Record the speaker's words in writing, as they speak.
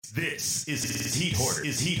This is Heat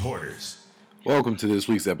Hoarders. Heat Hoarders. Welcome to this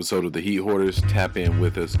week's episode of the Heat Hoarders. Tap in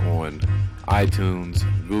with us on iTunes,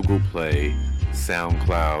 Google Play,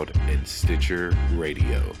 SoundCloud, and Stitcher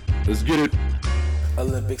Radio. Let's get it.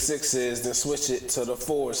 Olympic sixes, then switch it to the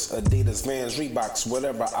force. Adidas, Vans, Reeboks,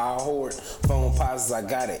 whatever I hoard. Phone posits, I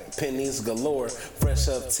got it. Pennies galore. Fresh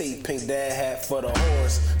up tea, pink dad hat for the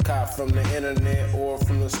horse. Cop from the internet or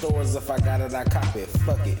from the stores. If I got it, I cop it.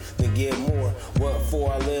 Fuck it, then get more. What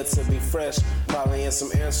for? I live to be fresh. Probably in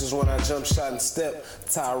some answers when I jump, shot, and step.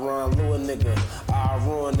 Tyron Lue a nigga. I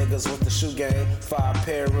ruin niggas with the shoe game. 5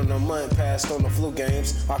 pair in a month, passed on the flu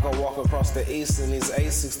games. I can walk across the east in these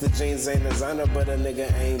Asics. The jeans ain't designer, but a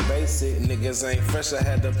nigga ain't basic. Niggas ain't fresh, I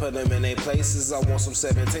had to put them in their places. I want some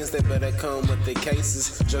 17s, they better come with the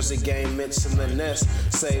cases. Jersey game, Mitch in the nest.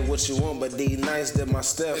 Say what you want, but D nice did my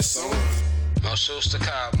steps. It's on. More shoes to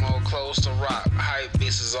cop, more clothes to rock. Hype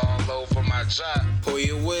beats is all over my job. Who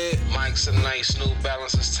you with? Mike's a nice, New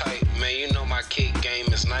Balance is tight. Man, you know my kick game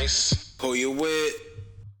is nice. Who you with?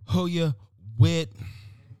 Who you with?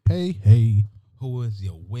 Hey. Who is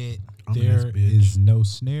you with? There is no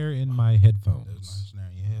snare in my headphones. There's no snare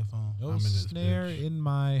in your headphone. No snare in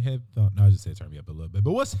my headphone. No, I just say turn me up a little bit.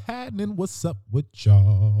 But what's happening? What's up with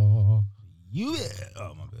y'all?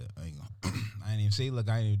 Oh my bad. I ain't even see. Look,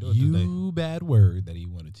 I ain't even do it today. You bad word that he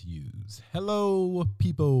wanted to use. Hello,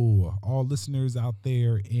 people, all listeners out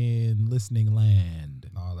there in listening land.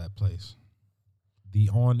 All that place. The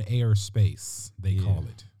on-air space, they call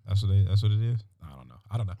it. That's what it is.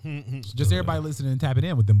 I don't know. Just everybody listening and tapping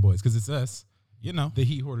in with them boys, because it's us. You know. The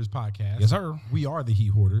Heat Hoarders podcast. Yes, sir. We are the Heat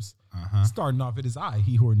Hoarders. Starting off, it is I,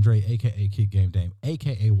 Heat Hoarding Dre, a.k.a. Kick Game Dame,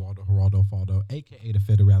 a.k.a. Waldo Geraldo Faldo, a.k.a. the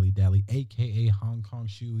Federale Dally, a.k.a. Hong Kong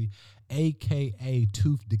Shoey, a.k.a.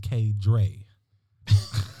 Tooth Decay Dre.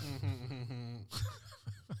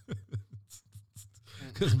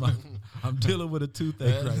 Because I'm dealing with a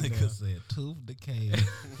toothache right now. Nigga said tooth decay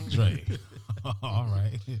Dre. All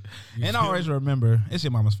right. And always remember, it's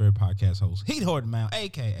your mama's favorite podcast host, Heat Hoarding Mal,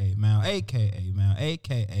 a.k.a. Mal, a.k.a. Mal,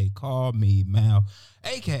 a.k.a. Call Me Mal,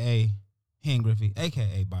 a.k.a. Hen Griffey,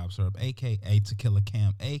 a.k.a. Bob Syrup, a.k.a. Tequila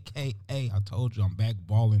Cam, a.k.a. I told you I'm back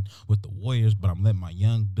balling with the Warriors, but I'm letting my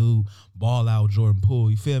young dude ball out Jordan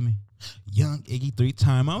Poole, you feel me? Young Iggy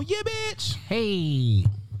 3-time on, yeah, bitch. Hey.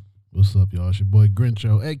 What's up, y'all? It's your boy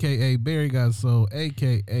Grincho, a.k.a. Barry Got Soul,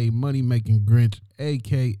 a.k.a. Money Making Grinch,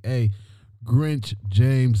 a.k.a. Grinch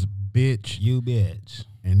James Bitch. You bitch.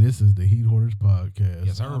 And this is the Heat Hoarders podcast.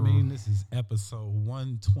 Yes, sir. I mean, this is episode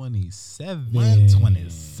 127.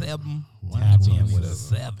 127. Tap in with a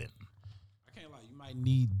 7. I can't lie. You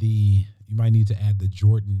might need to add the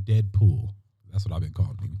Jordan Deadpool. That's what I've been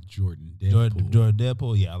calling him. Jordan Deadpool. Jordan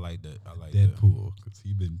Deadpool. Yeah, I like that. I like Deadpool, because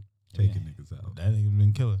he been taking niggas out. That nigga's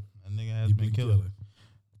been killing. That nigga has been killing.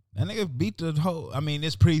 That nigga beat the whole. I mean,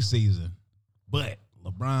 it's preseason, but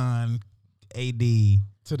LeBron, AD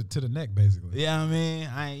to the neck, basically. Yeah, I mean,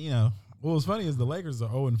 Well, what's funny is the Lakers are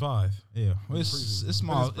 0-5. Yeah, well, it's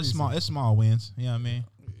small. It's small wins. You know what I mean?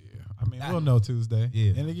 Yeah, I mean, we'll know Tuesday.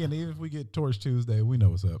 Yeah, and again, even if we get torched Tuesday, we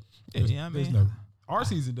know what's up. Our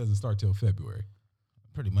season doesn't start till February.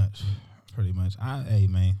 Pretty much. Hey,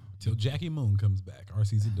 man. Till Jackie Moon comes back, our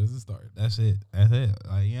season doesn't start. That's it.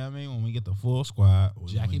 Like, you know what I mean? When we get the full squad.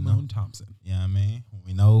 Jackie Moon Thompson. You know what I mean? When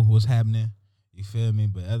we know what's happening. You feel me?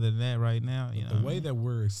 But other than that, right now, you know. The way that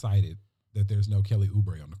we're excited that there's no Kelly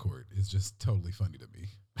Oubre on the court is just totally funny to me.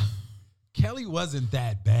 Kelly wasn't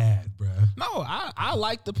that bad, bruh. No, I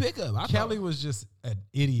like the pickup. Kelly was just an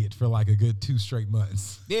idiot for like a good 2 straight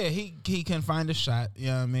months. Yeah, he couldn't find a shot. You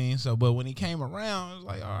know what I mean? So, but when he came around, it was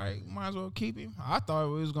like, all right, might as well keep him. I thought it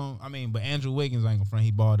was going. But Andrew Wiggins ain't gonna front.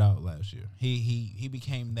 He balled out last year. He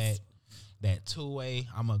became that 2-way.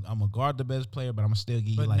 I'm a guard the best player, but I'm still give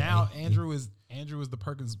you. But like, now Andrew is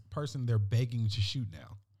the person they're begging to shoot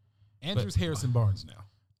now. Andrew's Harrison Barnes now.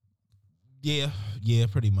 Yeah,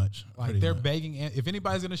 pretty much. Like they're begging. If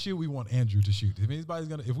anybody's gonna shoot, we want Andrew to shoot.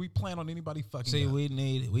 If we plan on anybody fucking,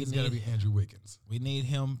 it's gotta be Andrew Wiggins. We need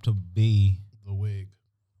him to be The wig.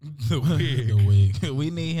 The wig. We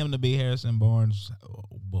need him to be Harrison Barnes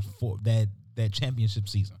before that championship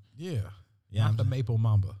season. Yeah, not the Maple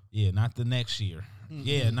Mamba. Yeah, not the next year.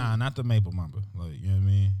 Yeah, not the Maple Mamba. Like, you know what I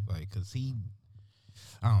mean? Like, cause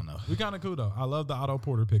I don't know. We kind of cool though. I love the Otto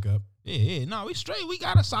Porter pickup. Yeah. No, we straight. We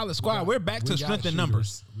got a solid squad. We're back to strength in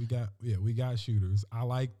numbers. We got shooters. I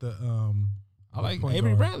like the I like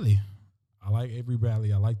Avery Bradley. I like Avery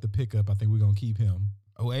Bradley. I like the pickup. I think we're gonna keep him.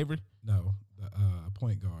 Oh, Avery? No, the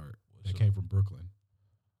point guard that came from Brooklyn.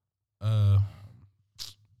 I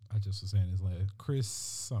just was saying his last Chris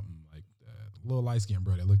something like that. Little light skinned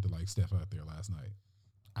bro that looked like Steph out there last night.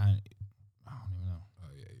 I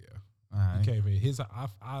man. Okay,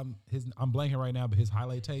 but I'm blanking right now, but his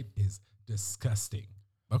highlight tape is disgusting.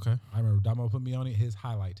 Okay. I remember Damo put me on it. His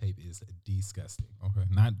highlight tape is disgusting. Okay.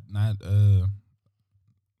 Not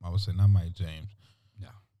I would say not Mike James. No.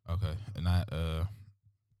 Okay. Not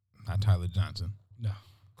Tyler Johnson. No.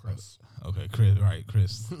 Chris. Okay, Chris. Right,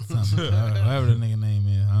 Chris. Something. Whatever the nigga name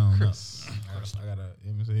is, I don't know. I gotta.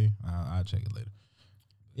 Let me see. I'll check it later.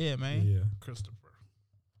 Yeah, man. Yeah. Christopher.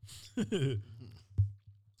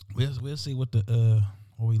 We'll see what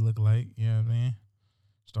we look like. You know what I mean?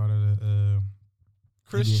 Start at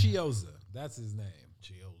Chris Yeah. Chioza. That's his name.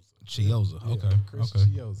 Chioza. Yeah, Okay. Chris Okay.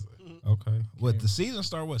 Chioza. Okay. What the season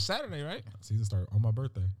start? What Saturday? Right? Season start on my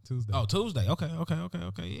birthday, Tuesday. Oh, Tuesday. Okay.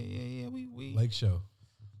 Yeah. We Lake Show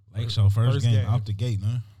Lake Show first game game. off the gate,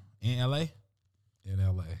 man. In LA. in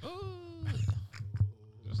LA.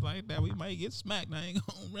 Just like that, we might get smacked. I ain't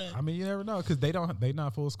gonna run. I mean, you never know because they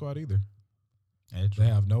not full squad either. That's They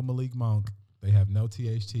have no Malik Monk. They have no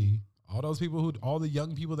THT. All those people all the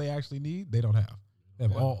young people they actually need, they don't have. They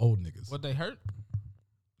have all old niggas. What they hurt?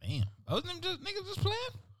 Damn. Wasn't them just niggas just playing?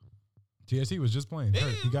 THT was just playing.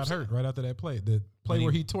 Hurt. He got I'm hurt right after that play. The play When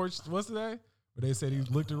where he- he torched, what's today? Where they said he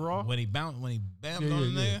looked it raw. When he bammed Yeah, on the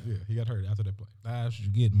nigga. yeah. He got hurt after that play. That's what you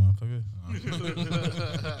get, motherfucker.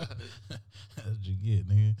 That's what you get,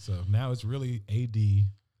 nigga. So now it's really AD,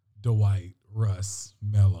 Dwight, Russ,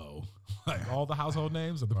 Melo. Like all the household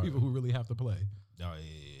names are the people who really have to play. Oh,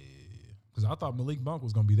 yeah. Because I thought Malik Monk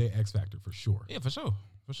was going to be their X factor for sure. Yeah, for sure.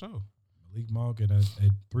 For sure. Malik Monk and a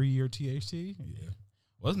 3-year THT. Yeah.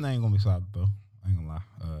 What's his name gonna be solid though? I ain't gonna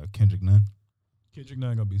lie. Kendrick Nunn. Kendrick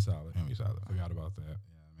Nunn going to be solid. Gonna be solid. Forgot about that.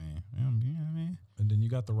 Yeah, man. You know what I mean? And then you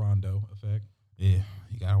got the Rondo effect. Yeah,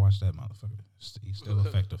 you gotta watch that motherfucker. He's still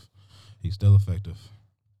effective. He's still effective.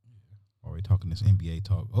 Are we talking this NBA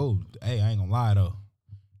talk? Oh, hey, I ain't gonna lie though.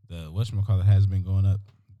 The whatchamacallit has been going up.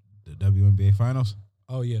 The WNBA finals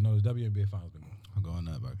Oh, yeah. No, the WNBA finals been are going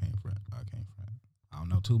up. I can't front. I don't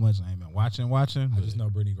know too much. I ain't been watching. I But just know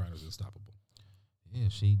Brittany Griner's unstoppable. yeah,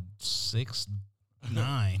 she 6'9"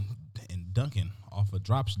 and dunking off a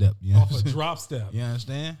drop step. You know Off a drop step. You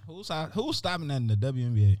understand? Who's stopping that in the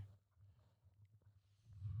WNBA?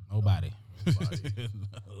 Nobody.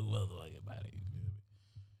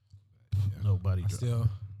 Nobody. I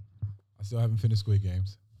still haven't finished Squid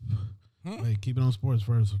Games. Hey, keep it on sports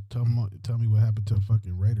first. Tell me what happened to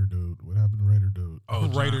fucking Raider dude. What happened to Raider dude? Oh,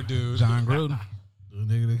 Raider dude. John Gruden. The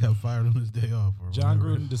nigga that got fired on his day off. Or John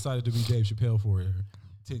whatever. Gruden decided to be Dave Chappelle for it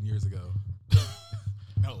 10 years ago.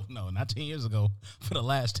 No, not 10 years ago. For the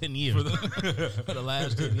last 10 years. For the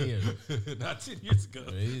last 10 years. Not 10 years ago.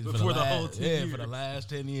 Before the whole 10 years. For the last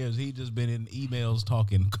 10 years, he just been in emails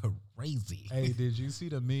talking crazy. Hey, did you see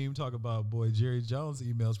the meme talk about boy Jerry Jones'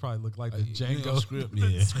 emails probably look like the Django script?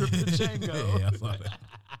 Yeah. script of Django. Yeah, I saw that.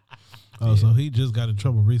 Oh, so he just got in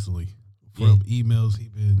trouble recently from emails he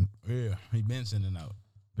Yeah, he been sending out.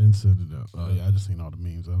 been sending out. Oh yeah, I just seen all the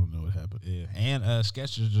memes. I don't know what happened. Yeah, and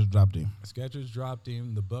Skechers just dropped him. Skechers dropped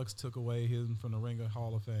him. The Bucks took away him from the Ring of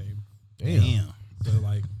Hall of Fame. Damn. So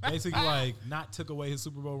like basically like not took away his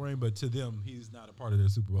Super Bowl ring, but to them he's not a part of their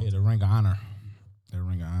Super Bowl. Yeah, the Ring of Honor. The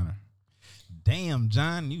Ring of Honor. Damn,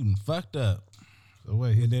 John, you done fucked up. So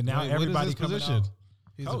wait, And then now what is everybody his coming position? out.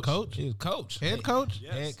 He's a coach, He was coach. head coach.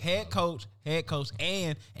 Yes. Head coach,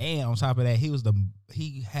 and on top of that, he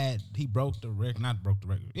broke the record. Not broke the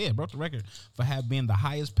record. Yeah, broke the record for being the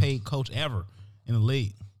highest paid coach ever in the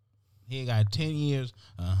league. He got 10 years,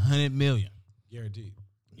 $100 million. Guaranteed.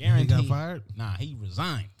 Guaranteed. He got fired? Nah, he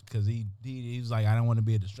resigned because he was like, I don't want to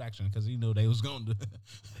be a distraction because he knew they was going to.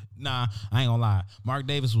 Nah, I ain't gonna lie. Mark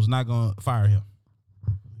Davis was not gonna fire him.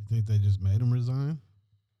 You think they just made him resign?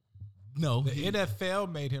 No, The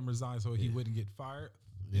NFL made him resign so he wouldn't get fired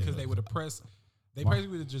because Yeah. they would have pressed. They basically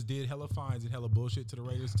would've just did hella fines and hella bullshit to the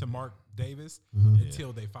Raiders to Mark Davis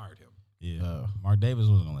until they fired him. Yeah, Mark Davis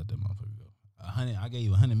wasn't gonna let that motherfucker go. I gave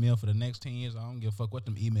you $100 million for the next 10 years. I don't give a fuck what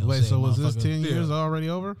them emails. Wait, said, so was this motherfucker. 10 years already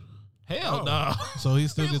over? Hell no. So he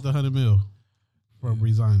still gets the $100 million from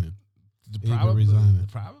resigning. Even Probably, resigning.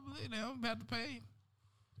 probably they don't have to pay.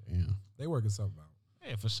 Damn. They working something out.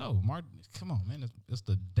 Yeah, for sure. Mark, come on, man. It's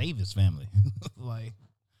the Davis family. Like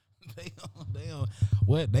they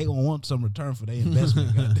gonna want some return for their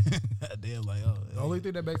investment. Goddamn, like The only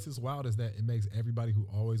thing that makes this wild is that it makes everybody who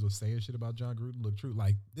always was saying shit about John Gruden look true.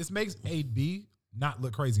 Like this makes AB not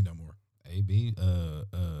look crazy no more. AB,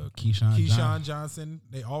 Keyshawn Johnson,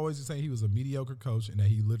 they always were saying he was a mediocre coach and that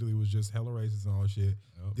he literally was just hella racist and all shit.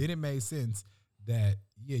 Yep. Then it made sense that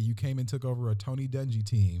you came and took over a Tony Dungy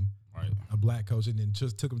team, right? a black coach, and then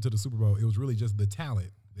just took him to the Super Bowl. It was really just the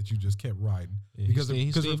talent that you just kept riding Yeah, because he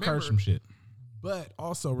Steve Kerr some shit. But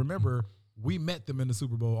also remember we met them in the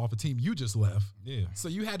Super Bowl off a team you just left. Yeah. So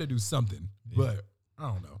you had to do something. Yeah. But I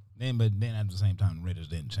don't know. But then at the same time, the Raiders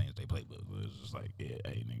didn't change their playbook. It was just like, yeah,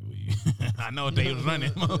 hey, nigga, I know what they was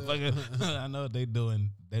running, motherfucker. I know what they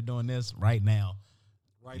doing. They're doing this right now.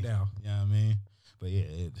 Right now. You know what I mean? But yeah,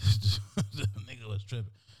 the nigga was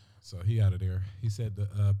tripping. So he out of there. He said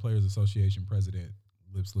the Players Association president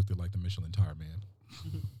lips looked like the Michelin tire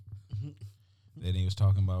man. Then he was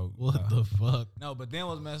talking about What the fuck? No, but then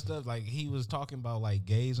was messed up. Like he was talking about like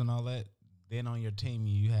gays and all that. Then on your team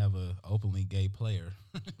you have a openly gay player.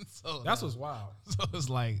 So That's what's wild. So it's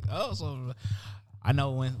like, so I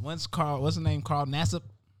know once Carl, what's his name, Carl Nassib.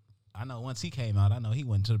 I know once he came out, I know he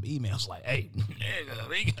went to the emails like, hey, nigga,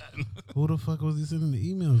 we got. Who the fuck was he sending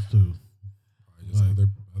the emails to? Just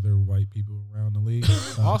other white people around the league.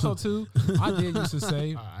 Also, too, I did used to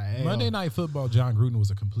say Monday Night Football, John Gruden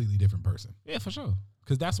was a completely different person. Yeah, for sure.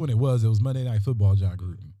 Because that's when it was. It was Monday Night Football, John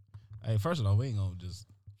Gruden. Hey, first of all, we ain't gonna just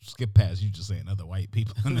skip past you just saying other white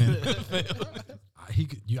people. And then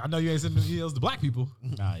I know you ain't sending the emails to black people.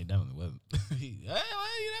 Nah, he definitely wasn't. You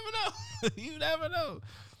never know. You never know.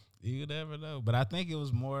 You never know. But I think it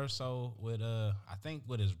was more so with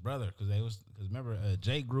with his brother because remember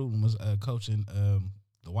Jay Gruden was coaching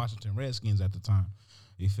the Washington Redskins at the time.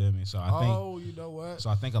 You feel me? So I think you know what?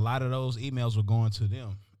 So I think a lot of those emails were going to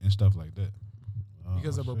them and stuff like that.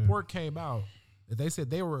 Because a report came out that they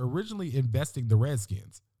said they were originally investing the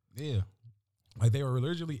Redskins. Yeah. Like they were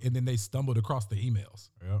originally, and then they stumbled across the emails.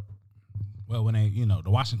 Yep. Well, when they,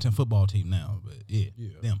 the Washington football team now, but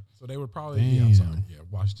them. So they were probably,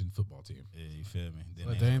 Washington football team. Yeah, you feel me? Then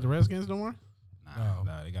But they ain't the Redskins no more?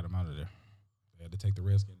 Nah, they got them out of there. They had to take the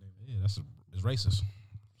Redskin name. Yeah, it's racist.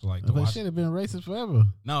 So like That shit have been racist forever.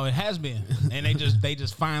 No, it has been, and they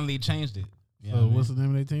just finally changed it. You know So what what's the name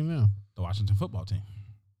of their team now? The Washington football team.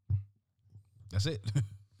 That's it.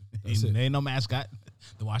 That's it. There ain't no mascot.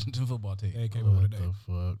 The Washington football team. They came up with a name. What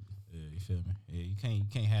the fuck? Yeah, you feel me? Yeah, you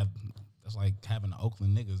can't have. That's like having the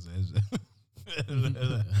Oakland niggas as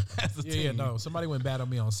a team. Yeah, no. Somebody went bad on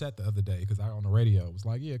me on set the other day because I on the radio was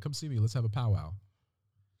like, "Yeah, come see me. Let's have a powwow."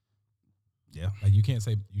 Yeah, like you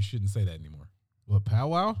shouldn't say that anymore. What,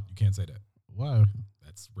 powwow? You can't say that. Why?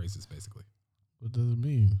 That's racist, basically. What does it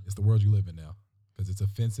mean? It's the world you live in now because it's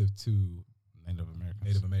offensive to Native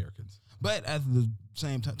Americans. But at the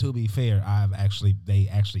same time, to be fair, they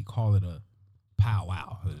actually call it a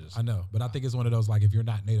powwow. I know, but I think it's one of those like if you're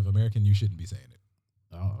not Native American, you shouldn't be saying it.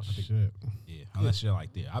 Oh shit! Yeah, unless you're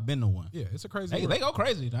like there. I've been to one. Yeah, it's a crazy. They go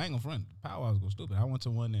crazy. I ain't gonna front. Powwows go stupid. I went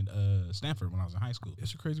to one in Stanford when I was in high school.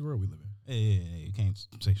 It's a crazy world we live in. Yeah, you can't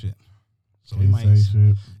say shit. So Can't say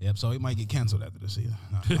shit. Yep. So he might get canceled after this season.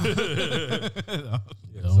 No.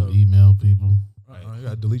 Don't email people. You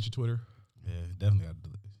gotta delete your Twitter. Yeah, definitely gotta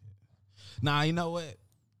delete it. Nah, you know what?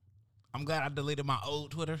 I'm glad I deleted my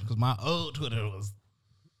old Twitter because my old Twitter was.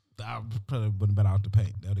 I probably would have been out the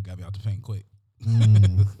paint. That would have got me out the paint quick.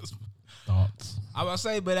 Thoughts? I would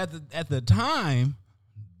say, but at the time,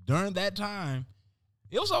 during that time,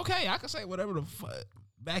 it was okay. I could say whatever the fuck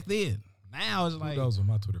back then. Now it's like Who knows when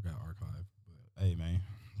my Twitter got archived? But, hey man,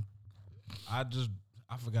 I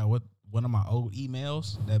forgot what one of my old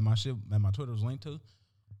emails that my Twitter was linked to.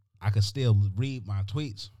 I could still read my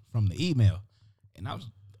tweets from the email, and I was,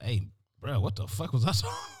 hey, bro, what the fuck was I?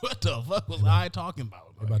 What the fuck was I talking about?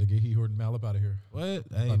 We're about to get Heat Hoarders Mal up out of here. What?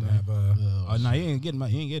 Hey About to man. have, Oh no, you ain't getting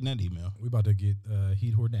that email. we about to get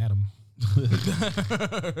Heat Hoarders Adam. Nah,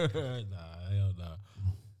 hell no.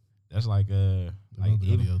 That's like Like go to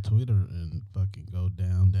even your Twitter and fucking go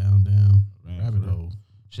down, Man, rabbit for real. hole.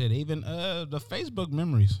 shit. Even the Facebook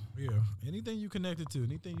memories. Yeah, anything you connected to,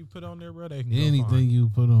 anything you put on there, bro, they can Anything go find. you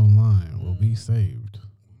put online will be saved.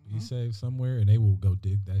 Be saved somewhere, and they will go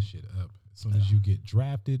dig that shit up as soon as you get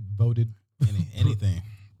drafted, voted. Anything.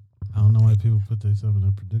 I don't know why people put themselves in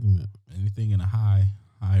that predicament. Anything in a high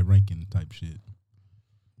ranking type shit.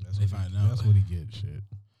 That's They what find he, out. That's what he gets. Shit.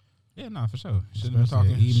 Yeah, nah, for sure. Shouldn't be Especially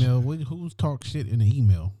talking an email. Who's talk shit in the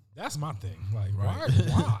email? That's my thing. Like, Right.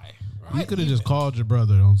 why? You could have just called your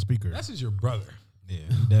brother on speaker. That's just your brother. Yeah,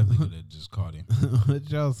 you definitely could have just caught him. What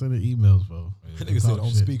y'all sending emails for? That nigga said Talk on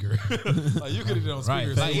shit. speaker. Like, you could have done on Right.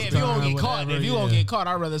 speaker. Like, yeah, if you won't get caught, whatever,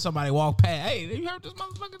 yeah. I'd rather somebody walk past. Hey, you heard this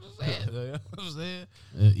motherfucker just said? You know what I'm saying?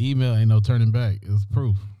 Email ain't no turning back. It's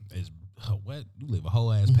proof. It's what? You leave a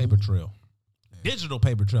whole ass paper trail. Digital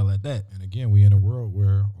paper trail at that. And again, we in a world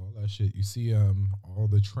where all that shit, you see all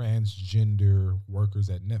the transgender workers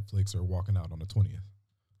at Netflix are walking out on the 20th.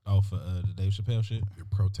 Oh, for the Dave Chappelle shit? They're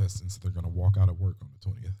protesting, so they're going to walk out of work on the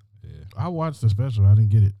 20th. Yeah. I watched the special. I didn't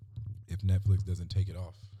get it. If Netflix doesn't take it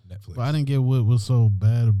off Netflix. But I didn't get what was so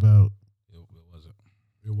bad about. It wasn't.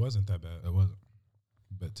 It wasn't that bad. It wasn't.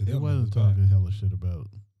 But to them, It wasn't bad. talking hella shit about.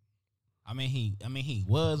 I mean, he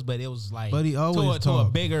was, but it was like, But he always to a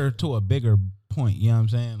talked. bigger point. You know what I'm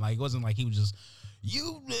saying? Like, it wasn't like he was just you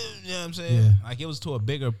know what I'm saying? Yeah. Like, it was to a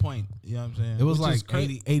bigger point. You know what I'm saying? It was Which is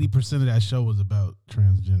like 80% of that show was about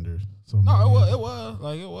transgender. So No, maybe it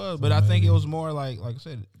was. But So I think maybe- it was more like I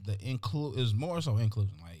said, is more so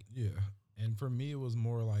inclusion. Like, Yeah. And for me, it was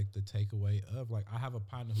more like the takeaway of like, I have a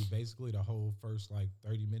partner who basically the whole first like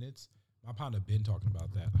 30 minutes, my partner been talking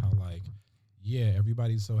about that. How like, yeah,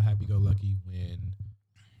 everybody's so happy-go-lucky when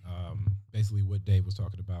basically what Dave was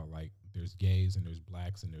talking about, like there's gays and there's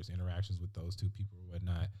blacks and there's interactions with those two people or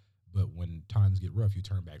whatnot. But when times get rough, you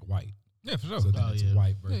turn back white. yeah, for sure. So then it's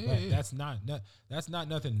white versus Yeah, black. yeah. That's not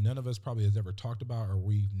nothing none of us probably has ever talked about or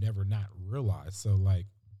we've never not realized. So like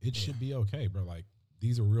it should be okay, bro. Like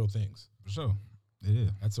these are real things. For sure. It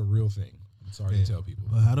is. That's a real thing. I'm sorry Yeah. to tell people.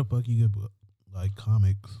 But how the fuck you get like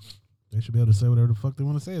comics? They should be able to say whatever the fuck they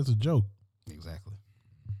want to say. It's a joke. Exactly.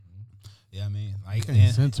 Yeah, I mean, like, can't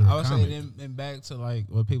and censor I a would say comic. then back to like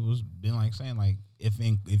what people's been like saying, like if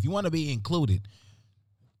you want to be included,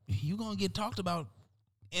 you gonna get talked about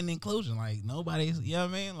in inclusion. Like nobody's, you know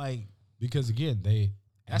what I mean? Like Because again,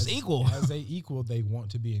 That's equal. As they equal, they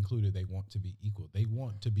want to be included. They want to be equal. They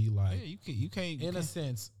want to be like, yeah, you can't. in a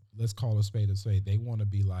sense, let's call a spade a spade. They want to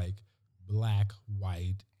be like black,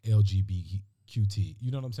 white, LGBTQT.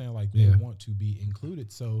 You know what I'm saying? Like they Yeah. want to be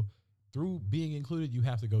included. So through being included, you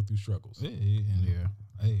have to go through struggles. Yeah.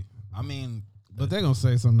 Hey, I mean, But they're going to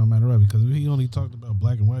say something no matter what, because if he only talked about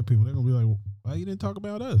black and white people, they're going to be like, why you didn't talk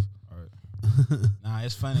about us? nah,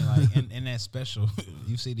 it's funny. Like in that special,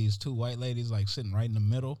 you see these two white ladies like sitting right in the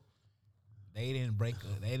middle. They didn't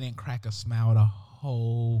crack a smile the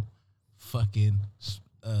whole fucking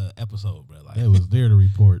episode, bro. Like, They was there to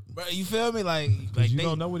report. bro, you feel me? Like You they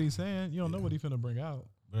don't know what he's saying. You don't know what he's finna bring out.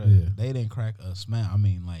 bro, Yeah. they didn't crack a smile. I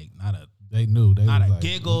mean, like not a They knew. They not was a like,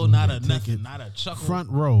 giggle, "We not gonna a get nothing, tickets." not a chuckle. Front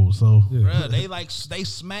row, so Bro, they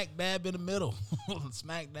smack dab in the middle,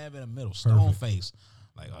 smack dab in the middle, stone face.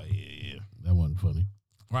 Like, oh yeah. that wasn't funny.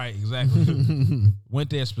 Right, exactly. Went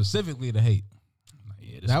there specifically to hate. Like,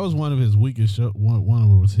 yeah, this That was one of his weakest show. One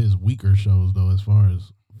of was his weaker shows though, as far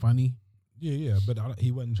as funny. Yeah, but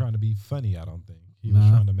he wasn't trying to be funny. I don't think he was Nah.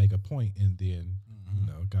 trying to make a point, and then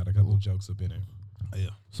got a couple of jokes up in it. yeah.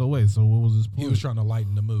 So wait, so what was his He point? was trying to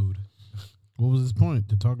lighten the mood. What was his point?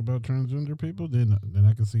 To talk about transgender people? Then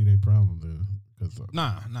I can see their problem then. 'Cause,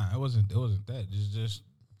 Nah, it wasn't that. It's just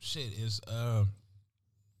shit is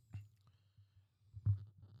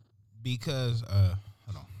because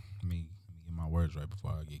hold on. Let me get my words right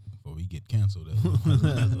before we get canceled as a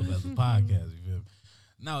podcast. You feel me?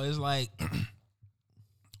 No, it's like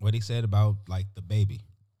what he said about like the baby,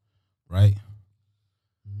 right?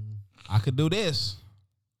 I could do this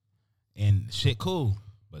and shit cool,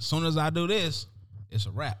 but as soon as I do this, it's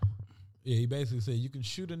a wrap. Yeah, he basically said you can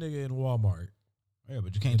shoot a nigga in Walmart. Yeah,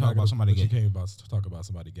 but you can't talk about somebody gay. You can't talk about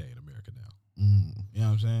somebody gay in America now. You know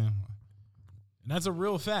what I'm saying? And that's a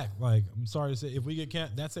real fact. Like, I'm sorry to say, if we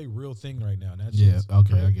get that's a real thing right now. And that Yeah, shit's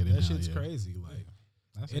okay, I crazy. get it That now, shit's yeah. crazy. Like,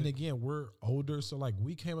 That's and it. again, we're older, so like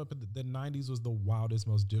we came up in the 90s was the wildest,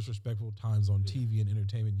 most disrespectful times on TV and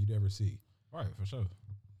entertainment you'd ever see. Right, for sure.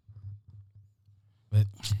 But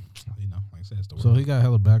like I said, it's the So world. he got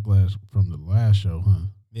hella backlash from the last show, huh?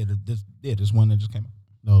 This one that just came out.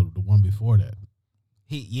 No, the one before that.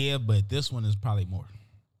 But this one is probably more.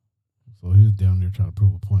 So he was down there trying to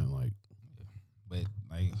prove a point. Like, But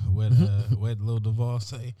like what Lil Duval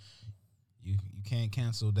say, you can't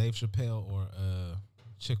cancel Dave Chappelle or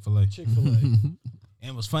Chick-fil-A. Chick-fil-A. And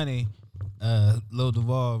it was funny, Lil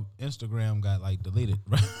Duval Instagram got like deleted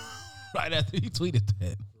right after he tweeted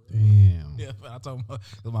that. damn. Yeah, but I told him,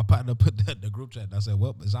 'cause my partner put that in the group chat, and I said,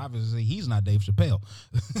 well, it's obviously he's not Dave Chappelle.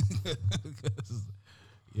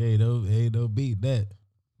 Yeah, ain't no beat that.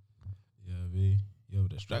 Yeah, B. You over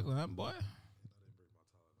there struggling, huh, boy?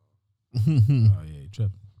 Oh, yeah, you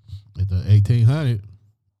tripping. At the 1800,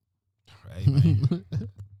 Hey, man.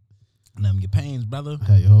 Numb your pains, brother.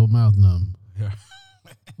 had your whole mouth numb. Yeah.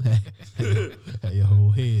 Had your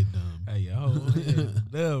whole head numb. Hey, yo,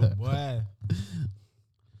 dumb, boy.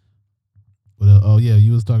 But oh yeah,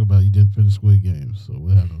 you was talking about you didn't finish Squid Game. So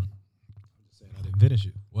what happened? Saying I didn't finish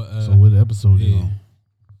it. What, So what episode you yeah. on?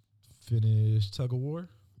 Finished Tug of War,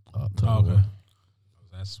 Tug Oh, of okay. War.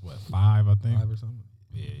 That's what, 5, I think. 5 or something.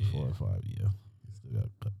 Yeah, 4 or 5. Yeah. You still got a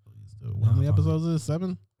couple. Nah, How many fuck episodes is it?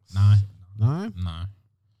 7? 9. 9? 9.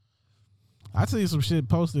 I seen some shit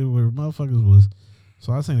posted where motherfuckers was.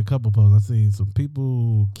 So I seen a couple posts. I seen some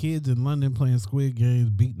people, kids in London playing Squid Games,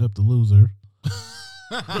 beating up the loser.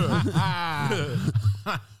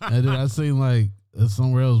 And then I seen like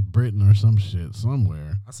somewhere else, Britain or some shit,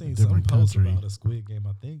 somewhere. I seen some different post country. about a Squid Game,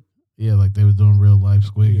 I think. Yeah, like they was doing real life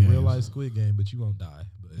Squid Games. Real life Squid Game, but you won't die.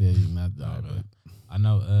 But Yeah, you not die, but I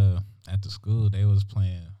know at the school they was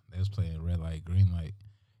playing red light, green light.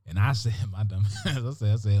 And I said, my dumb ass,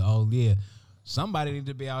 I said, oh yeah, somebody need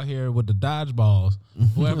to be out here with the dodgeballs.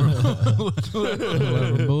 Whoever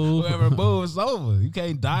moves, it's over. You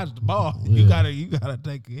can't dodge the ball. Yeah. You gotta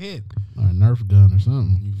take a hit. or a Nerf gun or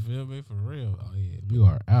something. You feel me? For real. Oh yeah. You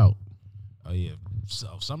are out. Oh yeah.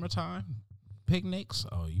 So summertime picnics.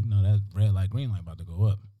 Oh, you know that red light, green light about to go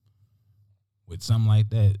up. With something like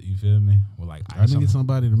that, you feel me? With like I need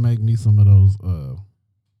somebody to make me some of those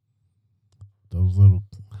little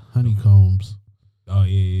honeycombs Oh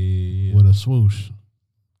yeah. with a swoosh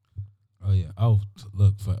Oh yeah. Oh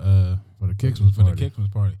look for the Kicksmas for party. the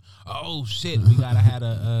Kickmas party. Oh shit, we gotta have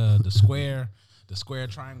the square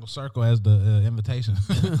triangle circle as the invitation. As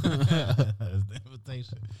the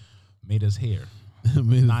invitation. Meet us here.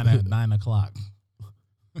 9 o'clock.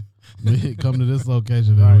 Come to this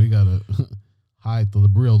location, and Right. we gotta hide the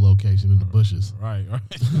real location in the bushes. Right.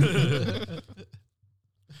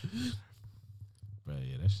 But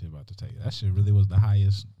yeah, that shit about to take. That shit really was the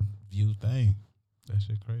highest viewed thing. That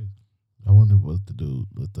shit crazy. I wonder what the dude,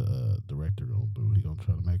 what the director gonna do. He gonna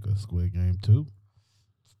try to make a Squid Game 2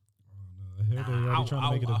 I heard they already trying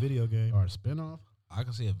to make it a video game. or a spinoff? I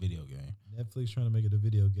can see a video game. Netflix trying to make it a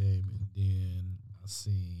video game, and then I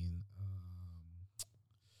seen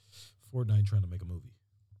Fortnite trying to make a movie.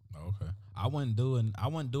 Okay. I wouldn't do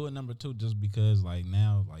it number 2 just because like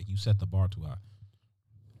now like you set the bar too high.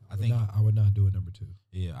 I would not do it number 2.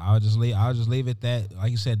 Yeah, I'll just leave it that,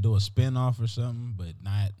 like you said, do a spin-off or something, but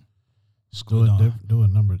not Squid Game. Do a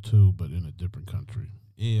number 2, but in a different country.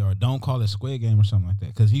 Yeah, or don't call it Squid Game or something like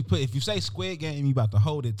that. Because if you say Squid Game, you about to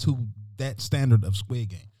hold it to that standard of Squid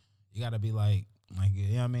Game. You gotta be like you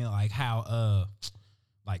know what I mean, like how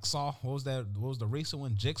like Saw. What was that? What was the recent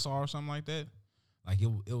one? Jigsaw or something like that. Like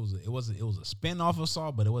it was a spin-off of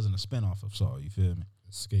Saw, but it wasn't a spin-off of Saw. You feel me?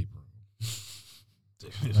 Escape Room.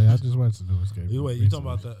 Like, I just watched the new Escape Room. Wait, you talking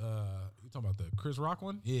about the Chris Rock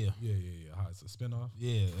one? Yeah. Yeah. How it's a spinoff?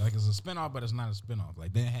 Yeah, like it's a spinoff, but it's not a spinoff.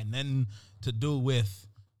 Like they had nothing to do with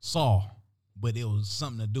Saw, but it was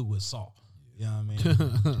something to do with Saw. You know what I mean?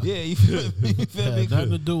 Yeah, you feel me? You feel me?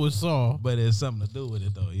 Nothing to do with Saw. But it's something to do with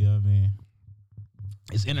it though. You know what I mean?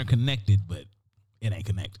 It's interconnected, but it ain't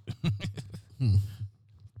connected. Yeah,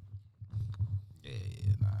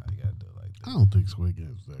 nah, you gotta do it like that. I don't think Squid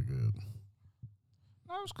Game's that good.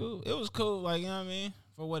 No, it was cool. It was cool, like you know what I mean,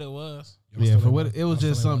 for what it was. Yeah, for what it was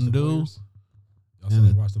just something new. Y'all still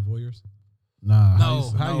ain't watch The Voyeurs? Nah, No,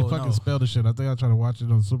 how you fucking no. spell the shit? I think I tried to watch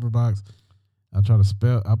it on Superbox. I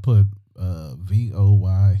put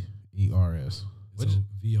VOYERS. It's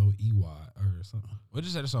VOEY or something. What you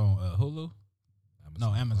said? It's on Hulu?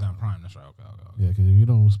 No, Amazon Prime. That's right. Okay. Yeah, because if you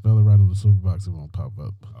don't spell it right on the Superbox, it won't pop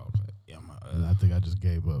up. Okay. Yeah, And I think I just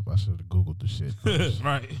gave up. I should have Googled the shit.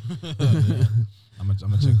 right. I'm gonna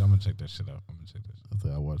check that shit out. I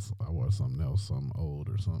think I watched something else, something old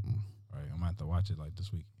or something. Right. I'm gonna have to watch it like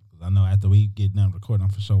this week. Cause I know after we get done recording,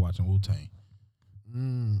 I'm for sure watching Wu-Tang.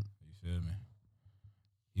 You feel me?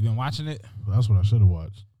 You been watching it? That's what I should have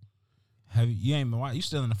watched. You ain't been watching? You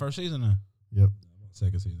still in the first season then? Yep.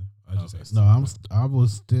 Second season. I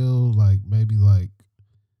was still like maybe like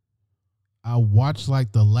I watched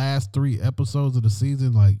like the last 3 episodes of the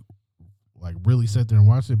season, like really sat there and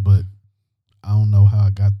watched it, but I don't know how I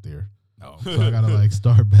got there. No. So I gotta like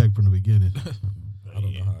start back from the beginning. I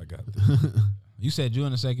don't know how I got there. You said you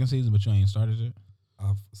in the second season, but you ain't started it?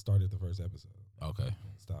 I've started the first episode. Okay.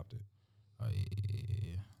 Stopped it. Oh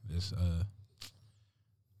yeah. This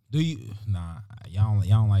do you y'all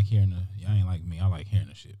don't like hearing y'all ain't like me. I like hearing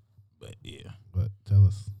the shit. But yeah. But tell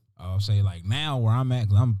us. I'll say like now where I'm at,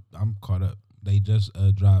 cause I'm caught up. They just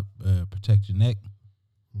dropped Protect Your Neck.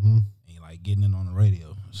 Mm-hmm. And like getting it on the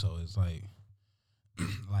radio. So it's like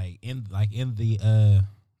in the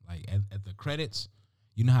at the credits,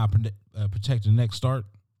 you know how Protect Your Neck start?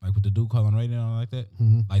 Like with the dude calling radio and all like that?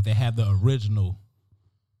 Mm-hmm. Like they have the original,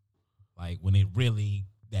 like when it really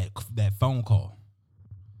that phone call.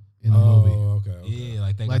 In the movie. Okay. Yeah,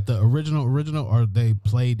 like they Like got the original, or they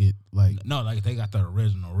played it like like they got the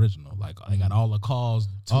original. Like they got all the calls.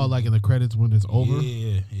 like in the credits when it's over.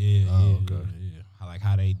 Yeah. Oh, okay. Yeah. I like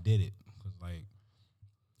how they did it. Cause like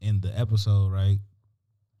in the episode, right?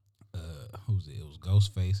 Who's it? It was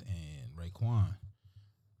Ghostface and Raekwon.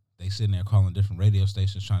 They sitting there calling different radio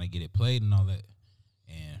stations trying to get it played and all that.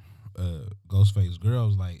 And Ghostface girl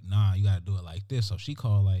was like, nah, you gotta do it like this. So she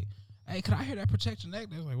called like, hey, could I hear that Protect Your Neck?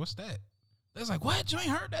 They was like, what's that? They was like, what? You ain't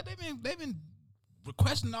heard that? They've been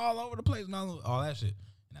requesting all over the place and all that shit.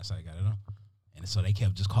 And that's how they got it on. And so they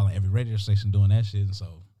kept just calling every radio station doing that shit. And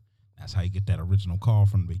so that's how you get that original call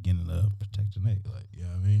from the beginning of Protect Your Neck. Like, you know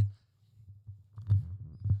what I mean?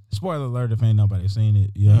 Spoiler alert if ain't nobody seen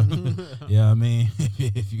it. Yeah. Yeah, I mean,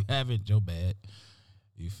 if you haven't, Joe bad.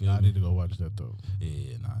 You feel me? I need to go watch that though.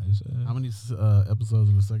 Yeah, nah. It's, How many episodes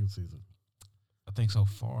in the second season? I think so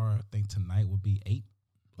far, tonight would be 8.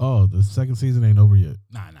 Oh, the second season ain't over yet.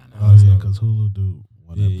 Nah. Oh yeah, because Hulu do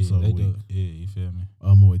one episode a week. Do. Yeah, you feel me?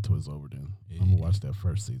 I'm gonna wait till it's over then. Yeah. I'm gonna watch that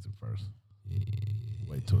first season first. Yeah.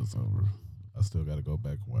 Wait till it's over. I still gotta go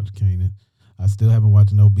back and watch Kanan. I still haven't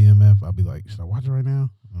watched no BMF. I'll be like, should I watch it right now?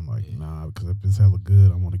 I'm like, nah, because if it's hella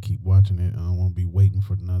good, I want to keep watching it. I don't want to be waiting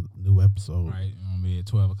for another new episode. Right, you want to be at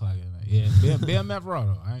 12 o'clock at night. Yeah, BMF raw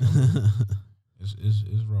though. I ain't gonna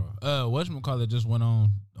it's raw. Whatchamacallit just went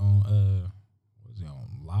on what was he on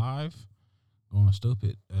live? Going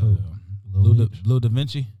stupid. Blue Da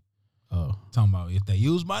Vinci. Oh, Talking about if they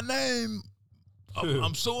use my name,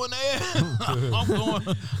 I'm suing their I'm going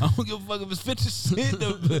to give a fuck if it's 50 Cent,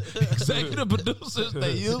 the executive producers,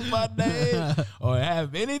 they use my name or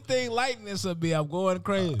have anything like this of me, I'm going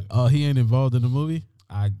crazy. Oh, he ain't involved in the movie?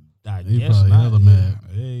 I He guess probably not. hella mad.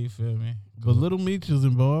 Yeah, you feel me? But Little Meech is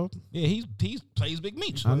involved. Yeah, he plays Big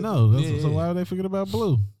Meech. I know. So Yeah. why are they forgetting about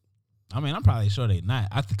Blue? I mean, I'm probably sure they not.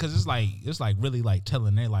 Because it's like really like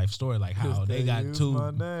telling their life story, like how they got use two.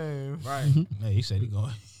 my name. Right. Yeah, he said he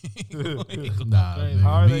going. Nah, man.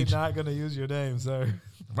 How are Meech- they not gonna use your name, sir?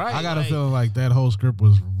 Right. I got a like, feeling like that whole script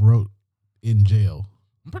was wrote in jail,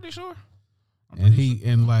 I'm pretty sure. and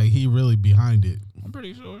he really behind it. I'm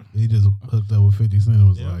pretty sure. He just hooked up with 50 Cent and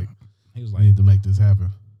was Yeah. like, He was "We like, need to make this happen."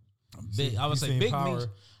 I would He say seen Big Power. Meech.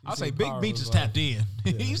 He I'll say seen Big Power Meech was is like- tapped in.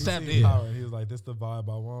 Yeah, He's he tapped seen in. Power, and he was like, "This the vibe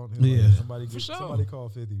I want." He was Yeah. like, somebody For sure. somebody call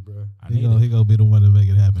 50, bro. I need it. He gonna be the one to make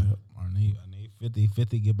it happen. I need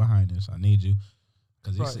 50 get behind this. I need you.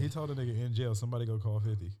 Cause Right, he he told a nigga in jail, somebody go call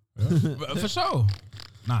 50. said, for sure.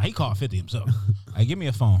 Nah, he called 50 himself. Hey, give me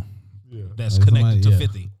a phone Yeah. that's Like connected to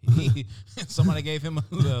somebody- 50. Somebody gave him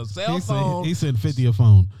a cell phone. He sent 50 a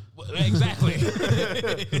phone. Exactly.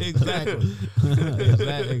 Exactly.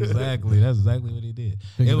 Exactly. That's exactly what he did.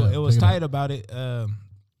 Pick it up, It was pick it tight about it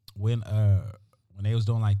when they was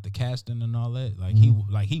doing like the casting and all that. Like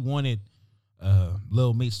he wanted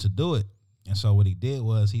Lil Meech to do it. And so what he did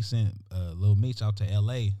was he sent Lil Meech out to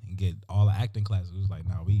LA and get all the acting classes. It was like,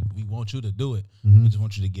 no, we want you to do it. We just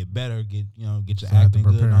want you to get better, get your So I have to acting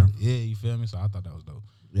good. prepare him. Yeah, you feel me? So I thought that was dope.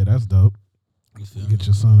 Yeah, that's dope. You feel me? Get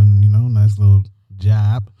your son, nice little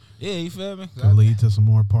job. Yeah, you feel me? Could lead to some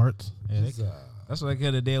more parts. Yeah, that's what they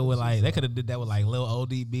could have did with like they could have did that with like Lil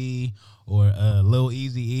ODB or Lil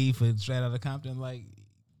Easy E for Straight Outta Compton. Like,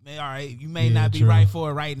 man, all right, you may Yeah, not be true. right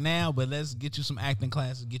for it right now, but let's get you some acting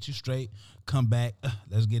classes, get you straight, come back,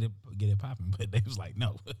 let's get it popping. But they was like,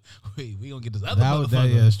 no, we gonna get this other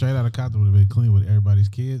motherfucker. Straight Outta Compton would have been clean with everybody's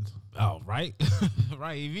kids. Oh, right,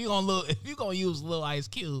 right. If you gonna use Lil Ice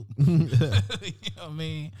Cube, you know what I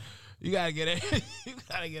mean. You gotta get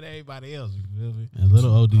everybody else. You feel me? And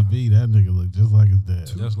little ODB, that nigga looked just like his dad.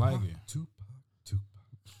 Just like it. Tupac.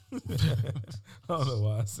 I don't know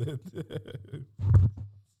why I said that.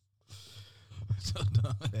 So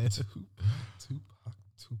dumb.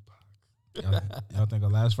 Tupac. Y'all think a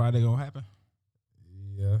Last Friday gonna happen?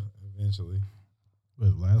 Yeah, eventually.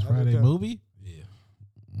 But last Friday think- movie? Yeah.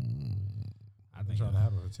 I I've been think trying to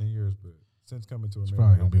have it for 10 years, but since coming to It's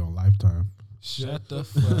America, probably gonna be on Lifetime. Shut the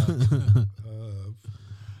fuck up.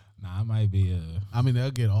 Nah, I might be I mean,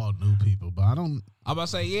 they'll get all new people, but I don't. I'm about to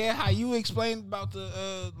say, yeah, how you explained about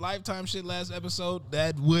the Lifetime shit last episode,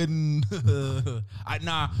 that wouldn't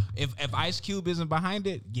if Ice Cube isn't behind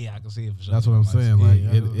it, yeah, I can see it for sure. That's what I'm saying. Yeah, Like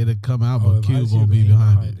yeah. it'll come out, Oh, but if Cube Ice won't be ain't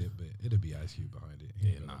behind it. but it'll be Ice Cube behind it.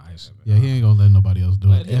 Yeah, nah, Ice. Yeah, he ain't gonna let nobody else do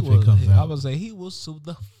But it he if will, it comes I out. would say he will sue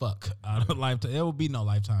the fuck out of Lifetime. There will be no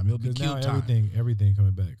Lifetime. It'll be Because Cube now time. everything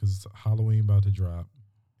coming back because it's Halloween about to drop,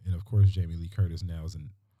 and of course Jamie Lee Curtis now is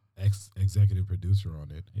an executive producer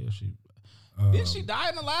on it. Yeah, she didn't she die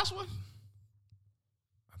in the last one?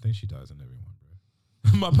 I think she dies in every one,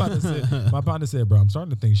 bro. my partner said, bro, I'm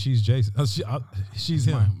starting to think she's Jason. She's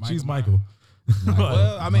him. She's Michael.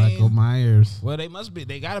 Well, I mean, Michael Myers. well, they must be.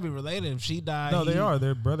 They got to be related. If she died, No, they are.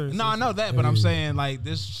 They're brothers. No, I know that, but I'm saying like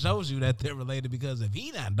this shows you that they're related because if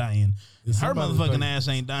he not dying, If her somebody's motherfucking like- ass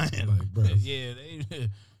ain't dying. like brothers. Yeah,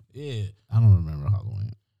 yeah. I don't remember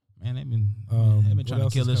Halloween. Man, they've been what trying to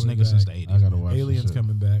else kill is this coming nigga since the back? 80s. I gotta watch. Aliens this shit.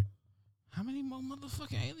 coming back. How many more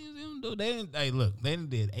motherfucking aliens they don't do? They didn't. Hey, look, they done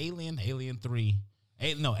did Alien, Alien 3,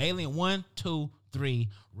 Alien 1, 2, 3,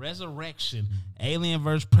 Resurrection, Alien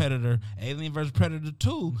vs. Predator, Alien vs. Predator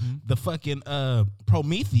 2, the fucking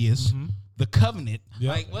Prometheus, the Covenant.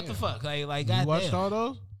 Yep. Like, what the fuck? Like, You goddamn. watched all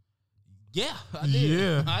those? Yeah, I did.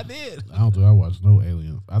 Yeah. I did. I don't think I watched no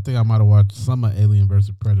Aliens. I think I might have watched some of Alien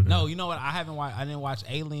versus Predator. No, you know what? I haven't watched. I didn't watch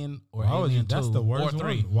Alien or Why would you? Alien 2 That's the worst or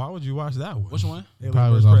 3. one. Why would you watch that one? Which one? Alien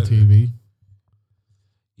Probably was vs. on Predator. TV.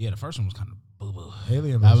 Yeah, the first one was kind of boo boo.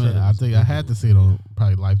 Alien I vs. mean, Predator I was think I had to see it on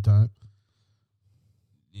probably Lifetime.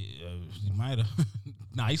 Yeah, you might have.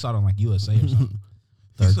 Nah, you saw it on like USA or something.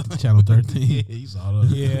 Channel 13. Yeah, you saw it.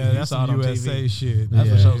 Yeah, You that's saw it some on USA TV. shit. That's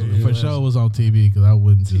Yeah, for sure. for US. sure it was on TV because I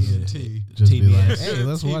wouldn't just TNT. be like, TBS. hey,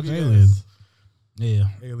 let's watch TBS. Aliens. Yeah,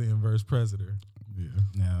 Alien vs. Predator. Yeah.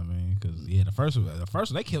 yeah, I mean, because the first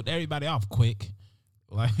one they killed everybody off quick,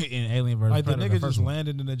 like in Alien vs. Like the Predator. nigga first just one.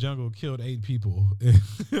 landed in the jungle, killed 8 people.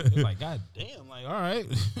 It's like, god damn, like all right,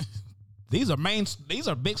 these are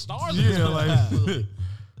big stars. in this Yeah, motherfucker. like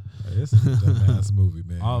it's a dumbass movie,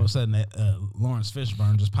 man. all of a sudden that Lawrence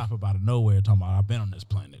Fishburne just pop up out of nowhere talking about I've been on this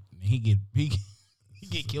planet. And he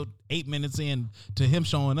get killed 8 minutes in to him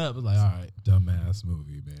showing up. It's like, all right, Dumbass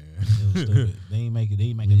movie, man. it was stupid. They ain't make it. They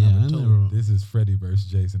ain't make it Yeah, number I 2. never, This is Freddy vs.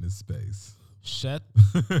 Jason in space. Shut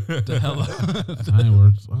the hell up. I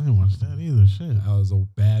didn't watch that either. Shit. That was a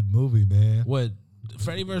bad movie, man. What?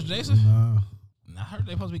 Freddy vs. Jason? Nah. I heard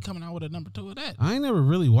they supposed to be coming out with a number 2 of that. I ain't never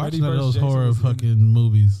really watched Freddy none of vs. those Jason horror was in- fucking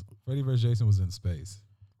movies. Freddy vs. Jason was in space.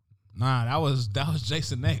 Nah, that was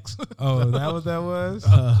Jason X. Oh, that what that was?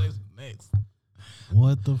 That was Jason X.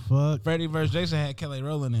 What the fuck? Freddy vs. Jason had Kelly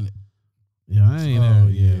Rowland in it. Yeah, I ain't Oh, never.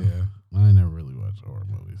 yeah. I ain't never really watched horror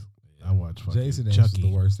movies. I watch fucking Jason X is Chucky. the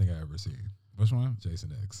worst thing I ever seen. Which one?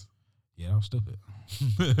 Jason X. Yeah, that was stupid.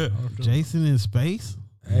 Jason in space.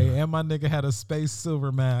 Hey, and my nigga had a space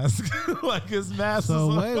silver mask. Like his mask So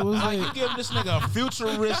was wait, was Like, they? you give this nigga a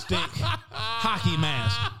futuristic hockey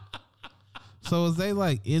mask. So was they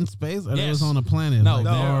like in space or they Yes. was on a planet? No, like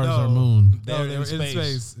no, Mars no. or Moon? No, they were in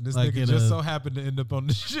space. And this Like nigga in just a- so happened to end up on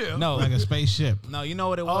the ship. No, Like a spaceship. no, you know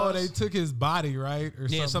what it Oh, was? they took his body, right? Or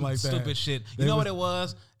Yeah, something some like that. stupid shit. They You know was- what it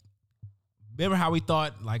was? Remember how we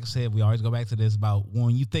thought, like I said, we always go back to this about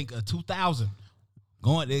when you think of 2000.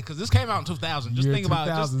 Going because this came out in 2000. Just Year think about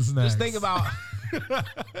 2000 just snacks. think about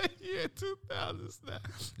Yeah, 2000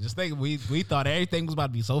 snacks. just think we thought everything was about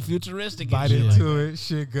to be so futuristic and Bite shit. into it,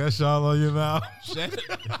 shit gush all on your mouth. Shit.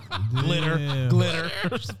 glitter, Damn. glitter.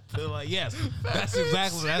 Like, yes, that's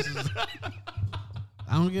exactly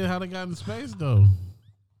I don't get how they got in space though.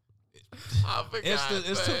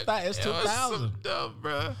 it's 2000. Dumb,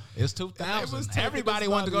 bro. It's They was 2000. taking Everybody this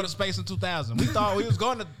wanted to go body- to space in 2000. We thought we was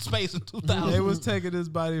going to space in 2000. They was taking his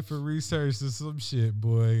body for research to some shit,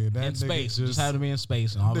 boy. And that in nigga space, just had to be in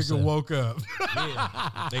space, and all of a nigga sudden, woke up.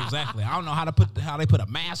 yeah, exactly. I don't know how they put a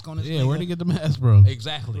mask on this. Yeah, nigga. where'd he get the mask, bro?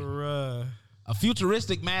 Exactly Bruh. a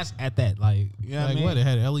futuristic mask at that. Like, you know Like what what? I It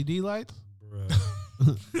had LED lights. Bruh.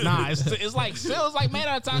 mean? Nah, it's like still it's like made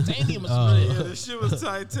out of titanium. Or Oh. something. Yeah, this shit was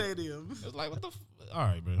titanium. It's like what the. All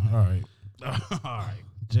right, bro. All right, all right.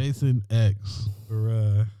 Jason X.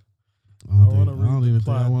 Bruh. I I don't, want to think, I read don't the even think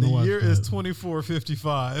plot. I want to The watch year that. is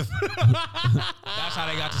 2455. That's how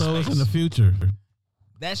they got to So it's space. in the future.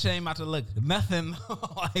 That shit ain't about to look nothing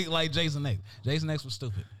like Jason X. Jason X was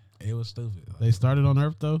stupid. It was stupid. They started on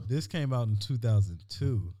Earth though. This came out in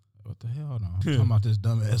 2002. What the hell? No, I'm talking about this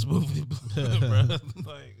dumbass movie, bro.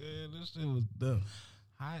 Like, man, this shit was dumb.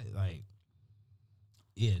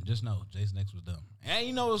 Yeah, just know Jason X was dumb. And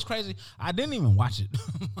you know what was crazy? I didn't even watch it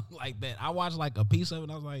like that. I watched like a piece of it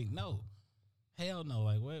and I was like, no. Hell no.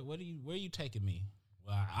 Like, where are you taking me?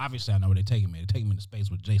 Well, obviously I know where they're taking me. They're taking me to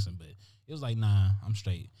space with Jason, but it was like, nah, I'm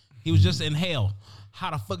straight. He was just in hell.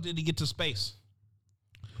 How the fuck did he get to space?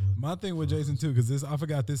 My thing with Jason too, because I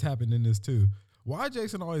forgot this happened in this too. Why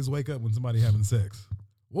Jason always wake up when somebody having sex?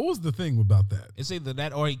 What was the thing about that? It's either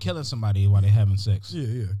that or he killing somebody while they having sex.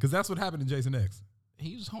 Yeah, because that's what happened in Jason X.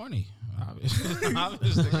 He was horny. Obviously,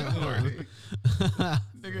 obviously he was horny.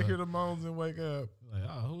 Nigga hear the moans and wake up. Like,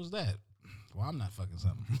 oh, who was that? Well, I'm not fucking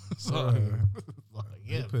something. So, like,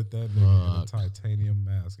 They yeah, put that nigga in a Fuck. titanium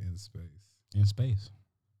mask in space. in space.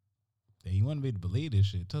 Yeah, you wanted me to believe this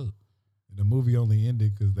shit too. And the movie only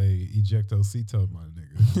ended because they ejecto-cetoed my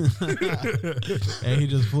nigga. And he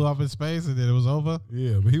just flew off in space and then it was over.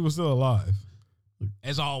 Yeah, but he was still alive.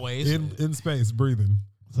 As always, In space, breathing.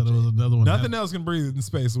 So there was another one. Nothing else can breathe in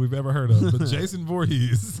space we've ever heard of, but Jason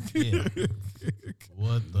Voorhees. Yeah.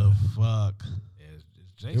 What the fuck? it's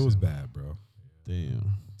It Jason. was bad, bro. Damn.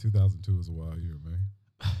 2002 was a wild year, man.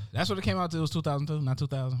 That's what it came out to. It was 2002, not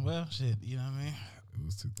 2000. Well, shit, you know what I mean? It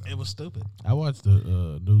was 2000. It was stupid. I watched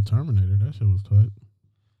the new Terminator. That shit was tight.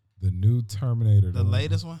 The new Terminator. The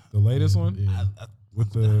latest one? The latest one? Yeah.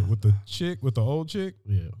 With the chick, with the old chick?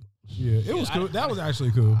 Yeah. Yeah, it was cool. That was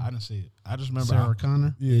actually cool. I didn't see it. I just remember. Sarah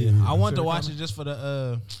Connor. Yeah. I wanted to Sarah watch Connor. it just for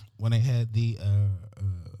the when they had the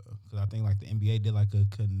because I think like the NBA did like a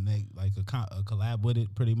collab with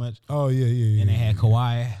it pretty much. Oh yeah. And they had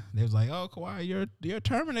Kawhi. They was like, "Oh, Kawhi, you're a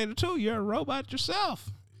Terminator too. You're a robot yourself."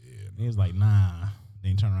 Yeah. And he was like, "Nah."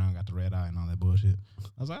 Then he turned around, got the red eye and all that bullshit.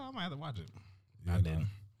 I was like, I might have to watch it. Yeah, I didn't.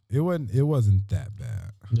 It wasn't that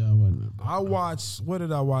bad. Yeah, it wasn't. I watched. What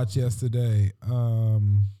did I watch yesterday?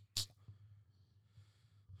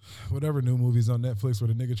 Whatever new movies on Netflix where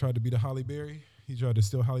the nigga tried to be the Halle Berry. He tried to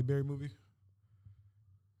steal Halle Berry movie.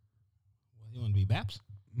 You want to be Baps?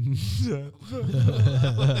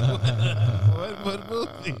 What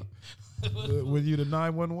movie? With you the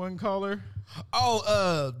 911 caller?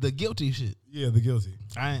 Oh, the Guilty shit. Yeah, The Guilty.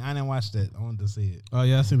 I didn't watch that. I wanted to see it. Oh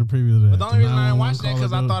yeah, I seen the preview of that. But the only reason I didn't 911 watch that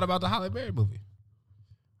because I caller, thought about the Halle Berry movie.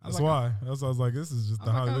 That's why. That's why I was like, this is just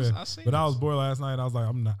the Halle Berry. But I was bored last night. I was like,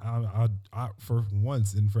 I'm not. I for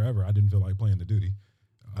once and forever, I didn't feel like playing the duty.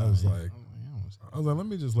 I was like, let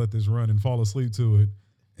me just let this run and fall asleep to it.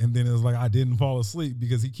 And then it was like I didn't fall asleep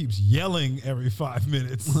because he keeps yelling every 5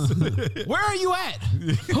 minutes. Where are you at?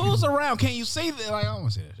 Who's around? Can you see that? Like, I don't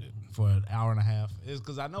want to see that shit for an hour and a half. It's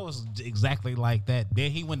because I know it's exactly like that. Then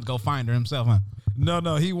he went to go find her himself, huh?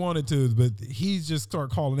 No, he wanted to, but he just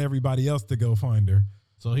started calling everybody else to go find her.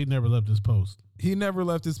 So he never left his post. He never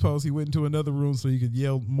left his post. He went into another room so he could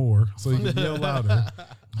yell more, so he could yell louder.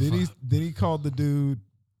 Then he called the dude.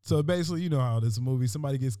 So basically, you know how this movie,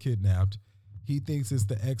 somebody gets kidnapped. He thinks it's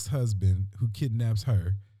the ex-husband who kidnaps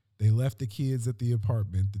her. They left the kids at the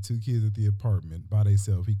apartment, the 2 kids at the apartment by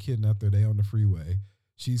themselves. He kidnapped her. They on the freeway.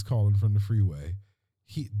 She's calling from the freeway.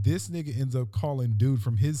 This nigga ends up calling dude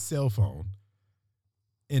from his cell phone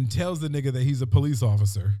and tells the nigga that he's a police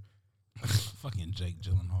officer. Fucking Jake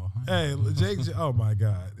Gyllenhaal. Hey, Jake, oh my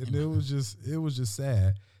God. And it was just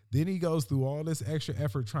sad. Then he goes through all this extra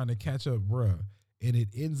effort trying to catch up, bruh. And it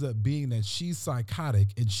ends up being that she's psychotic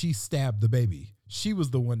and she stabbed the baby. She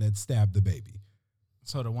was the one that stabbed the baby.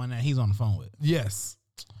 So the one that he's on the phone with. Yes.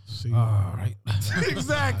 See, All right.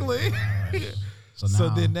 Exactly. So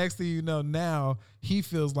then next thing you know, now he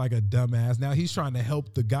feels like a dumbass. Now he's trying to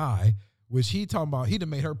help the guy, which he talking about, he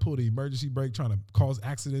done made her pull the emergency brake, trying to cause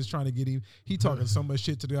accidents, trying to get him. He talking so much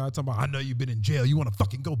shit to the guy, talking about, I know you've been in jail. You want to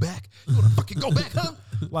fucking go back? You want to fucking go back, huh?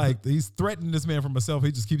 Like, he's threatening this man from himself.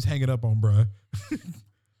 He just keeps hanging up on bruh.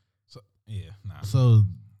 So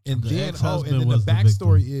And the then, ex-husband and then the was the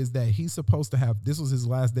backstory victim. is that he's supposed to have, this was his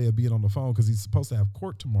last day of being on the phone because he's supposed to have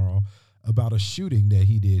court tomorrow about a shooting that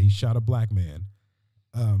he did. He shot a black man.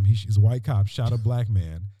 He's a white cop, shot a black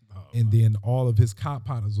man. And then all of his cop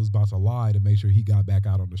partners was about to lie to make sure he got back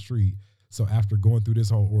out on the street. So after going through this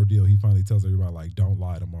whole ordeal, he finally tells everybody, like, don't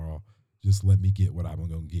lie tomorrow. Just let me get what I'm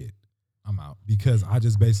going to get. I'm out. Because I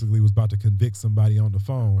just basically was about to convict somebody on the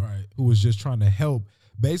phone who was just trying to help.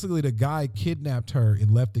 Basically, the guy kidnapped her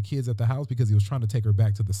and left the kids at the house because he was trying to take her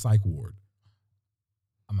back to the psych ward.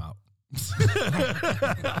 I'm out.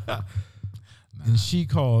 And she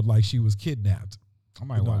called like she was kidnapped. I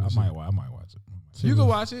might watch it. You can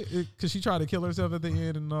watch it because she tried to kill herself at the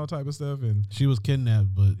end and all type of stuff. And she was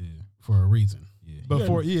kidnapped, but for a reason.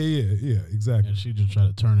 Before, exactly. And she just tried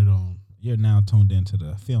to turn it on. You're now tuned into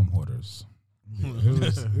the Film Hoarders.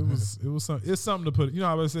 It's something to put. You know,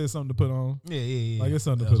 I would say it's something to put on. Yeah. Like it's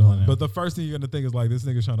something to put on. But the first thing you're gonna think is like this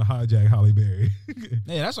nigga's trying to hijack Halle Berry.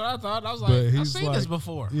 Yeah, that's what I thought. I was like, I've seen this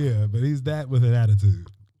before. Yeah, but he's that with an attitude.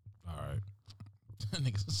 All right.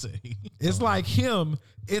 Niggas say it's like him.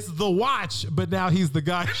 It's the watch, but now he's the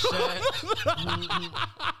guy.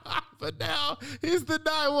 But now he's the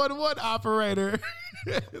 911 operator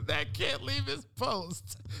that can't leave his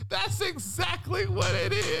post. That's exactly what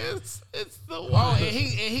it is. It's the watch. Oh, and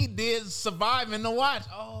he did survive in the watch.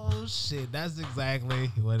 Oh shit, that's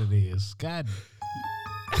exactly what it is. God.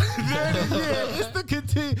 It's the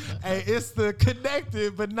it's the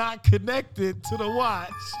connected but not connected to the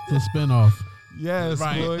watch. The spinoff. Yes,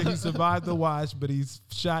 right. Boy, he survived the watch, but he's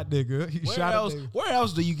shot nigga. Where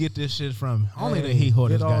else do you get this shit from? Only the Heat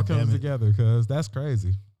Hoarders. It all comes together, cuz that's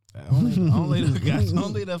crazy. only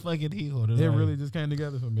the fucking Heat Hoarders. It really just came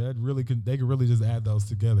together for me. They could really just add those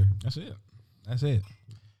together. That's it.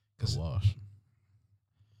 The Wash.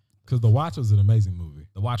 Because The Watch was an amazing movie.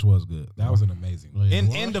 The Watch was good. That was an amazing movie.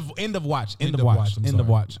 End of watch. End of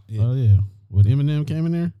watch. Yeah. Oh yeah. When Eminem came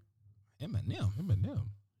in there. Eminem.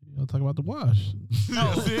 Y'all talk about The Wash.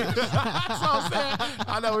 No, see? That's what I'm saying.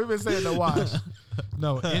 I know we've been saying The Watch.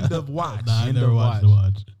 No, End of Watch. Nah, I End never of watched The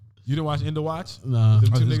Watch. You didn't watch End of Watch? Nah,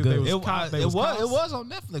 Them two it's niggas, good. they was It cops. They was was cops. it was on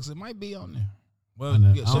Netflix. It might be on there. Well, I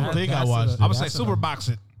know. yeah, I don't think I watched it. I would say That's Super an- Box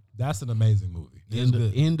it. That's an amazing movie.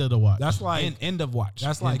 End of the watch. That's like End of watch.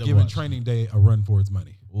 that's like End of giving Watch. Training Day a run for its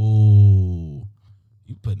money. Ooh.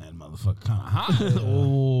 You putting that motherfucker kind of high.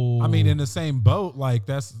 Ooh. I mean, in the same boat, like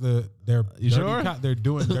that's they're You dirty sure? cop, they're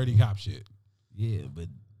doing dirty cop shit. Yeah, but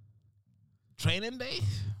Training Day.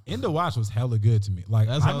 End of Watch was hella good to me. Like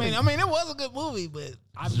That's I mean, it was a good movie, but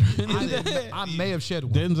I may have shed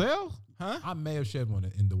one. Denzel? I may have shed one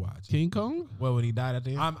at End of Watch. King Kong? well, when he died at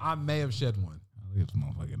the end, I may have shed one. look at this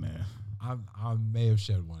motherfucker there. I may have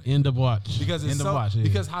shed one End of watch. because it's End of so, Watch, yeah.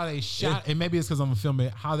 because how they shot and maybe it's because I'm filming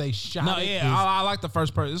it. How they shot No, it yeah, is- I like the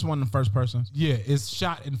first person. This one, the first person. yeah, it's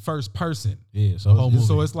shot in first person. Yeah, so whole movie.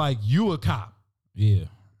 So it's like you a cop. yeah,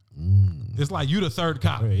 It's like you the third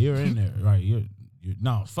cop. you're in there, right? You're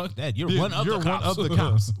no, fuck that. You're one of You're the cops. one of the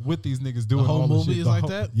cops with these niggas doing whole all the movie shit. is The like whole-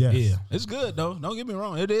 that? Yes. Yeah, it's good though. Don't get me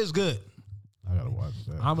wrong, it is good. I gotta watch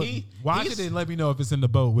that. Watch he's- it and let me know if it's in the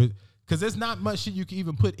boat with, because there's not much shit you can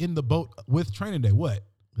even put in the boat with Training Day. What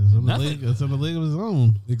It's in the Nothing. league. It's in the league of his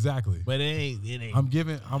own. exactly? But it ain't. I'm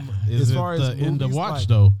Is as it far the as end of movies, watch like,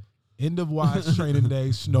 though? End of Watch, Training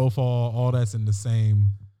Day, Snowfall, all that's in the same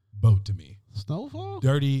boat to me. Snowfall.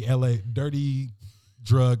 Dirty LA, dirty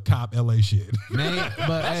drug cop LA shit. Name,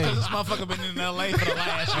 but hey, This motherfucker been in L.A. for the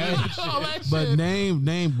last year. but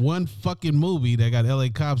name one fucking movie that got LA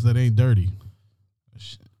cops that ain't dirty.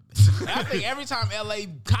 I think every time L.A.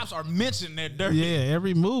 cops are mentioned, they're dirty. Yeah,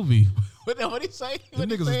 every movie. What he say? Them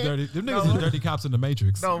What he niggas is say? dirty. Them niggas is dirty cops in the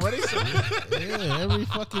Matrix. No, what he say? Yeah, every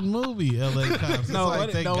fucking movie LA cops. It's No, like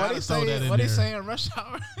what, they no, what gotta he throw that saying? in What he there. saying? Rush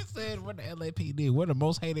Hour. He said, "We're the LAPD. We're the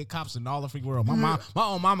most hated cops in all the free world." My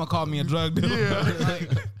own mama called me a drug dealer. Like,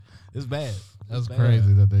 it's bad. That's It's bad.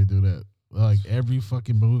 crazy that they do that. Like every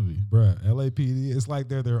fucking movie. Bruh, LAPD, it's like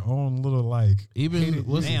they're their own little like. Even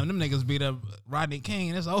what's Damn, them niggas beat up Rodney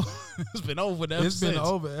King. It's over. It's been over. It's been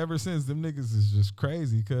over ever since. Them niggas is just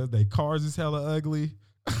crazy because they cars is hella ugly.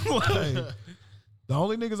 Like, the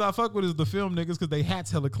only niggas I fuck with is the film niggas because they hats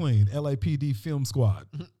hella clean. LAPD Film Squad.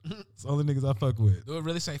 It's the only niggas I fuck with. Do it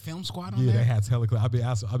really say Film Squad on Yeah, there? they hats hella clean. I've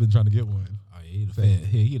been trying to get one. Oh yeah, he the fed.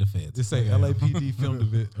 He the feds. Just say LAPD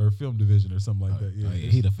Film Division or something like that. Yeah, Oh, yeah,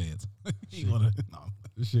 he the feds. He wanna no.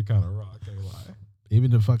 this shit kind of rock. Can't lie.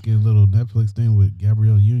 even the fucking little Netflix thing with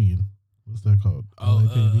Gabrielle Union. What's that called? Oh,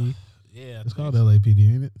 LAPD. Yeah, It's called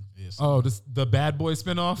LAPD, ain't it? Oh, the Bad Boy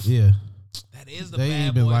spinoff. Yeah. that is the They bad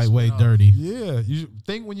even boys lightweight spinoff. dirty. Yeah, you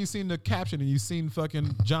think when you seen the caption and you seen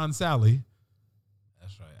fucking John Sally.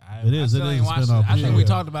 That's right. It is. I still It ain't is watched spinoff it. I for think sure. we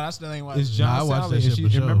talked about it. I still ain't watched It's it. John I watched Sally. that And shit she, for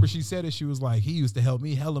and sure. remember she said it. She was like, he used to help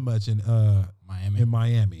me hella much in Miami.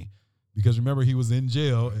 Miami. Because remember he was in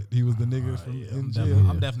jail. He was the nigga from in jail.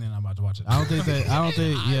 I'm definitely not about to watch it. I don't think they.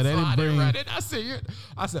 Yeah, they didn't bring.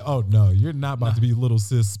 I said, oh no, you're not about to be little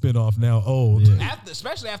sis spinoff now old. Yeah.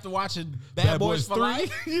 Especially after watching Bad Boys for 3.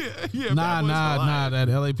 Life. yeah. Nah, Bad Boys for Life. That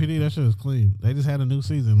LAPD, that shit is clean. They just had a new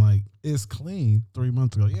season like It's clean. 3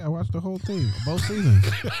 months ago. Yeah, I watched the whole thing, both seasons.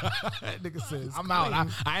 That nigga says I'm out.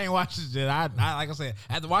 I ain't watching shit. I like I said,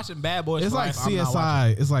 after watching Bad Boys It's for like Life, I'm not watching.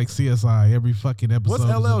 CSI. It's like CSI. Every fucking episode. What's is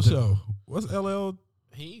a LL di- show? What's LL?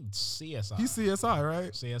 He CSI. He's CSI,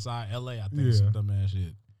 right? CSI LA. I think Yeah. some dumb ass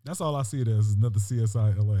shit. That's all I see it as is another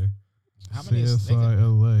CSI LA. How many? They CSI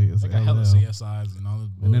LA. It's got hella LL. CSIs and all this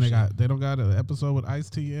bullshit. And then they don't got an episode with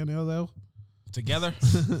Ice-T and LL. together.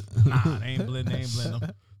 Nah, they ain't blend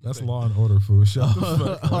them. That's Law and Order food. Shut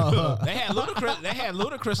the fuck up. They had Ludacris. They had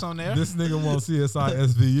Ludacris on there. This nigga want CSI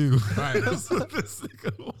SVU. Right. That's what this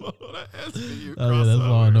nigga want. SVU. Oh yeah, that's crossover.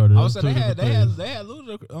 Law and Order. I was That's saying two different things. they had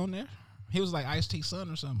Ludacris on there. He was like Ice-T's son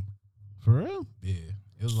or something. For real. Yeah.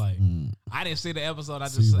 It was like Mm. I didn't see the episode. I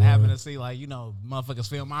See just what? happened to see like motherfuckers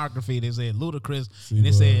filmography. They said Ludacris See and it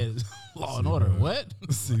what? said Law and See Order. what?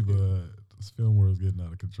 What? See, but this film world's getting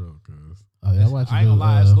out of control. Cause Oh yeah, I watched. I ain't gonna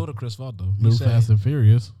lie, it's Ludacris' fault though. He New said, Fast and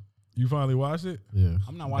Furious. you finally watched it? Yeah,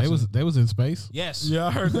 I'm not watching. They was in space. Yes. Yeah,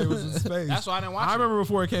 I heard they was in space. That's why I didn't watch I it. remember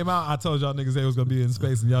before it came out, I told y'all niggas they was gonna be in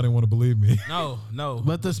space, and y'all didn't want to believe me. No.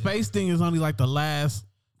 But the space thing is only like the last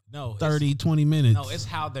No. 30, 20 minutes. No, it's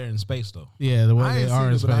how they're in space though. Yeah, the way I they ain't are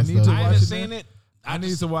in seen it, but I space. need to though. I watch haven't it seen now. it. I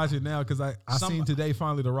need to watch it now because I seen today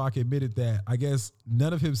finally The Rock admitted that I guess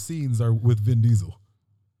none of his scenes are with Vin Diesel.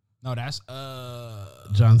 No, that's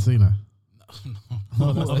John Cena.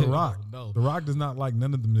 No, that's The Rock. No. The Rock does not like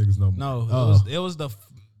none of them niggas no more. No, Oh. it was the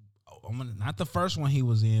not the first one he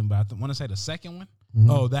was in, but I want to say the second one.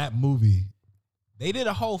 Oh, that movie. They did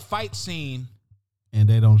a whole fight scene, And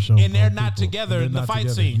they don't show. and they're both not people. together They're in the not fight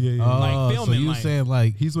together. scene. Yeah, yeah. Oh, Like filming, so you like- saying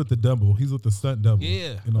like He's with the double. He's with the stunt double.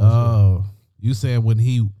 Yeah. You know what I'm saying? you said when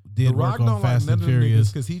he did The Rock work on don't Fast like and none of them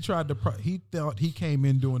Furious. because he tried to. He thought he came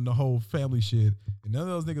in doing the whole family shit, and none of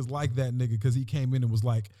those niggas like that nigga because he came in and was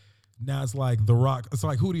like, now it's like The Rock. It's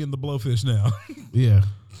like Hootie and the Blowfish now, Yeah,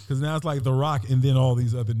 because now it's like The Rock and then all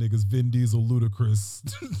these other niggas, Vin Diesel,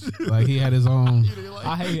 Ludacris. like he had his own,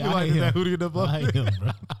 I hate that Hootie and the I hate Blowfish. him,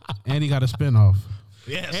 bro. and he got a spinoff.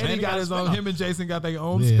 Yes, And he got his own. Him and Jason got their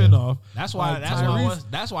own Yeah. spinoff. That's why. Like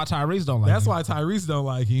That's why Tyrese don't like. That's him. why Tyrese don't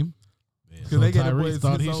like him. Because So they get Tyrese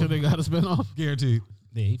thought he should have got a spinoff. guaranteed.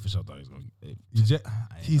 Yeah, he for sure thought he was going.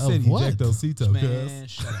 He said what? ejectocito. Man,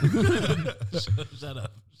 Cuz shut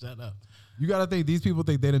up, shut up. you got to think these people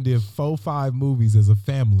think they done did 4-5 movies as a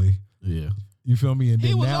family. Yeah, You feel me? And He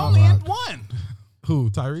then was now only in Rock- one. Who?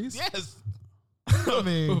 Tyrese? Yes, I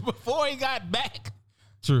mean, before he got back.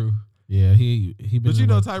 true. yeah. He been. But you in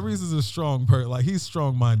know, a- Tyrese is a strong person. Like he's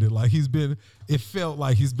strong minded. Like he's been. It felt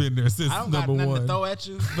like he's been there since I don't got number nothing one. to throw at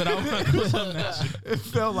you, but I want to throw something at you. It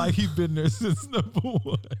felt like he's been there since number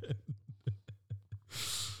one.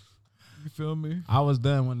 You feel me? I was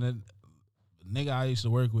done when the nigga I used to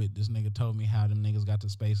work with, this nigga told me how them niggas got to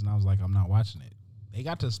space, and I was like, I'm not watching it. They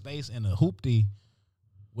got to space in a hoopty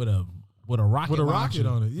with a rocket With a launcher. rocket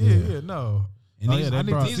on it. Yeah, no. And Oh, these, yeah, they I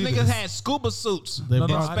need brought- to these see niggas this. had scuba suits They No,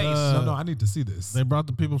 in brought, space. no, I need to see this. They brought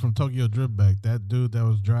the people from Tokyo Drift back. That dude that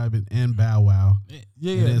was driving and Bow Wow.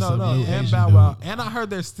 Yeah, And then no, some no. new And Asian Bow Wow. dude. And I heard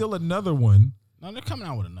there's still another one. No, they're coming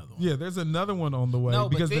out with another one. Yeah, there's another one on the way. No, but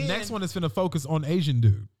because the then- next one is finna focus on Asian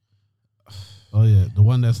dude. Oh yeah, the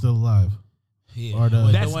one that's still alive. Yeah. Or the-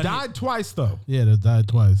 But That's one died twice though. Yeah, that died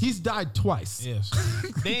twice. He's died twice. Yes.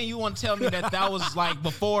 Then you want to tell me that was like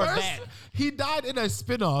before First, that. he died in a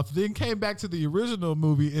spinoff, then came back to the original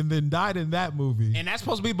movie, and then died in that movie. And that's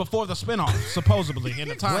supposed to be before the spinoff, supposedly, in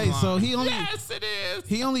the timeline. Wait, so he only Yes, it is.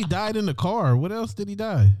 he only died in the car. What else did he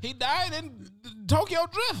die? He died in Tokyo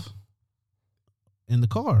Drift. In the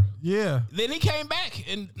car. Yeah. Then he came back,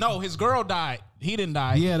 and no, his girl died. He didn't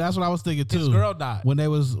die. Yeah, that's what I was thinking too. His girl died. when they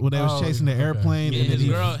was Oh, chasing the okay. airplane, Yeah, and then his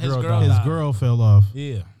girl his died. girl fell off.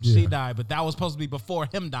 Yeah, Yeah. she died, but that was supposed to be before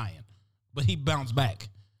him dying. But he bounced back.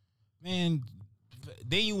 Man,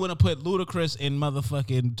 then you want to put Ludacris and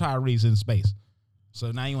motherfucking Tyrese in space.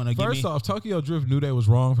 So now you want to give me... First off, Tokyo Drift knew they was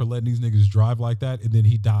wrong for letting these niggas drive like that, and then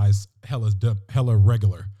he dies hella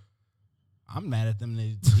regular. I'm mad at them.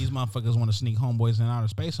 These motherfuckers want to sneak homeboys in outer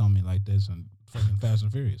space on me like this and fucking Fast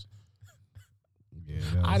and Furious. Yeah,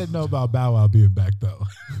 I didn't know about Bow Wow being back though.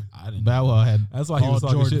 I didn't. Bow Wow had That's why he all was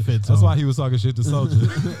talking Jordan shit. fits That's on. why he was talking shit to Soldier.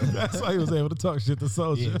 That's why he was able to talk shit to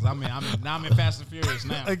Soldier. Yeah, 'cause now I'm in Fast and Furious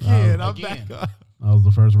now. Again, I'm Again. back. I was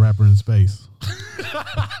the first rapper in space.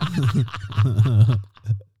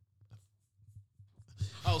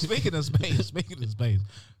 Oh, speaking of space,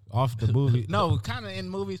 off the movie. No, kind of in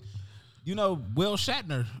movies. You know, Will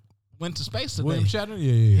Shatner went to space today. William Shatner?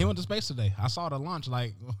 Yeah. He went to space today. I saw the launch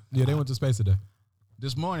like Yeah, they went to space today.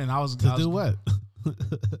 this morning. I was To do what?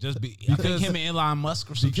 Just be. I think Because- him and Elon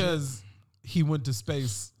Musk or something. Because he went to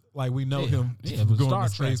space like we know Yeah. him Yeah, from from going Star to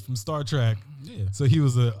space Trek. from Star Trek. Yeah. So he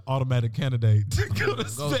was an automatic candidate to go to Go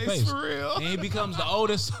to space for real. and he becomes the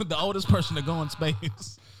oldest person to go in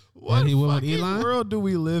space. What And he went with fucking Elon? world do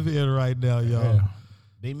we live in right now, y'all?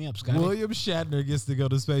 Beat me up, Scotty. William Shatner gets to go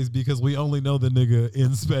to space because we only know the nigga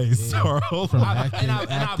in space. Yeah. Our whole From life. acting,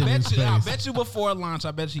 acting in space. I bet you before launch,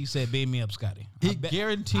 I bet you he said, "Beat me up, Scotty." He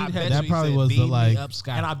guaranteed I had- bet That you he probably said, was the, "Beat me like- up,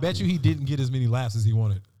 Scotty." And I bet you he didn't get as many laughs as he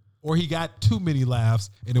wanted. Or he got too many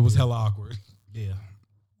laughs and it was hella awkward. yeah.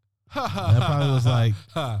 That probably was like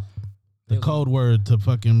Ha. the code word to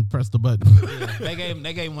fucking press the button. Yeah,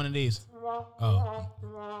 they gave him one of these. Oh,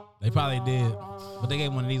 they probably did, but they gave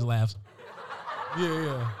him one of these laughs.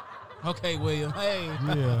 Yeah. Okay, William. Hey,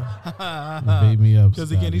 Yeah. Beat me up.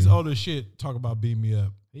 Because again, he's Scotty. old as shit. Talk about beat me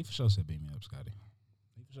up. he for sure said, "Beat me up, Scotty."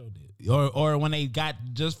 He for sure did. Or when they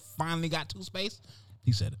finally got to space,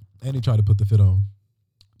 he said it. And he tried to put the fit on.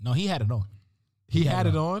 No, he had it on. He had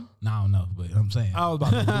it on. No, I don't know, but I'm saying. I was about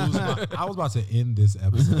to lose I was about to end this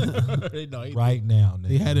episode No, he right now, nigga.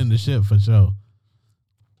 He had in the ship for sure.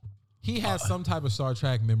 He had some type of Star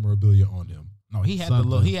Trek memorabilia on him. No, he had Something.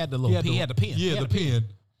 the pen. Yeah, the pen.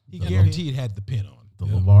 He The guaranteed had the pen on. The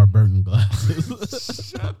LeVar Burton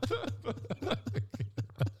glasses.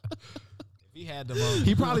 He had the.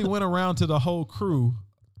 He probably went around to the whole crew.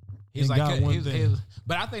 He's and like, got one thing.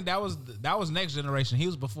 but I think that was Next Generation. He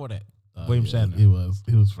was before that. William Yeah, Shatner.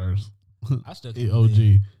 He was first. I still He can't OG.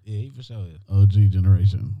 believe- Yeah, he for sure is. OG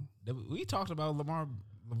generation. We talked about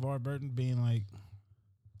LeVar Burton being like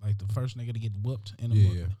the first nigga to get whooped in a Yeah,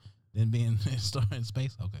 book, yeah. then being in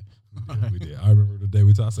space. Okay, Yeah, we did. I remember the day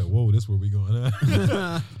we talked. I said, "Whoa, this where we going?"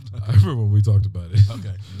 I remember when we talked about it.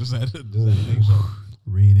 okay. Just had to make sure.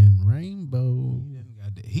 Reading Rainbow.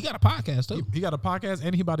 He got a podcast too. He got a podcast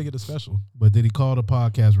and he about to get a special. But did he call the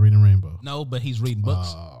podcast Reading Rainbow? No, but he's reading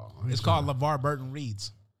books. He It's called LeVar Burton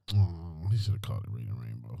Reads. He should have called it Reading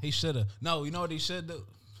Rainbow. He should have. No, you know what he should do?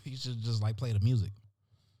 He should just like play the music.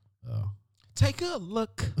 Oh. Take a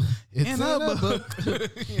look It's in a book.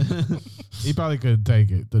 He probably couldn't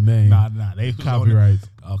take it. The name. Nah, they Copyrights.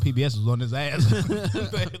 PBS was on his ass.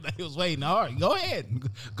 they was waiting. All right, go ahead.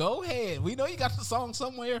 We know you got the song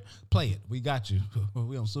somewhere. Play it. We got you.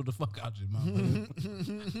 We don't sue the fuck out you,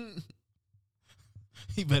 motherfucker.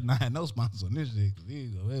 He better not have no sponsor on this shit. Cause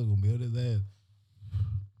he's gonna be on his ass.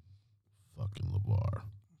 Fucking LeVar.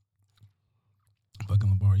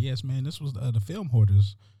 Fucking LeVar. Yes, man. This was the Film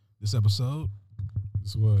Hoarders. This episode.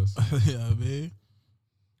 This was. Yeah, I mean.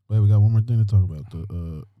 Wait, we got one more thing to talk about.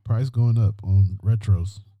 The price going up on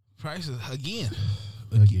retros. Prices again.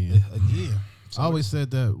 I always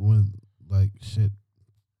said that when, 10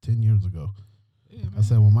 years ago. Yeah, I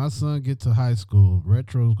said when my son get to high school,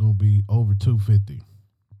 retro's gonna be over $250.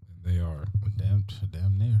 They are. Damn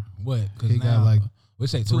near. What? He got we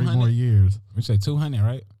say 3 200. more years. We say 200,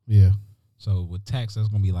 right? Yeah. So with tax, that's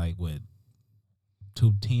gonna be like what?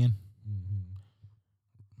 210.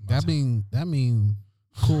 That mean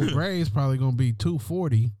Cool Gray's probably gonna be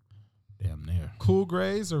 240. Damn near. Cool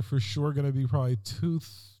Grays are for sure going to be probably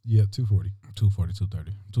 240. 240,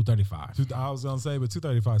 230, 235. I was going to say, but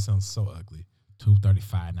 235 sounds so ugly.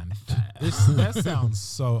 235.95. That sounds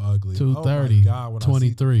so ugly. 230. Oh my God, when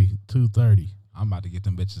 23. 230. I'm about to get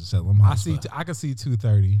them bitches to sell them. I can see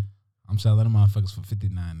 230. I'm selling them motherfuckers for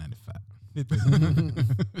 $59.95.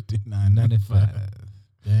 $59.95.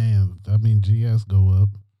 Damn. That mean GS go up.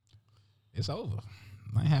 It's over.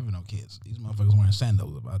 I ain't having no kids. These motherfuckers wearing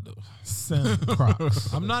sandals if I do.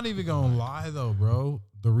 Crocs. I'm not even going to lie though, bro.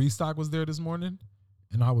 The restock was there this morning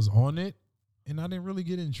and I was on it and I didn't really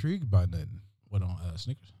get intrigued by nothing. What on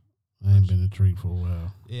Snickers? I ain't been intrigued for a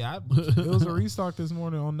while. Yeah, It was a restock this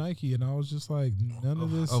morning on Nike and I was just like, none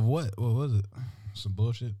of this. Of what? What was it? Some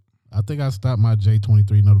bullshit. I think I stopped my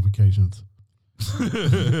J23 notifications.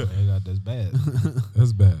 That's bad.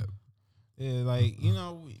 That's bad. Yeah, you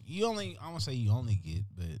only, I won't say you only get,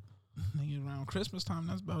 but around Christmas time,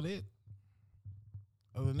 that's about it.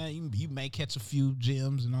 Other than that, you may catch a few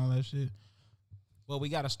gems and all that shit. What we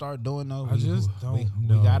got to start doing, though, I just don't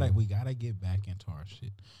know. We gotta get back into our shit.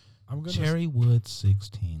 I'm gonna Cherrywood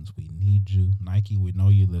 16s, we need you. Nike, we know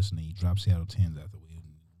you're listening. You dropped Seattle 10s after we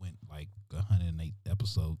went 108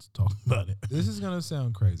 episodes talking about it. This is going to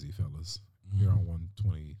sound crazy, fellas. You're on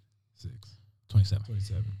 126. 27.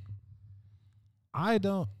 I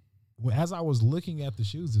don't, as I was looking at the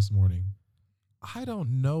shoes this morning, I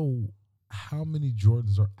don't know how many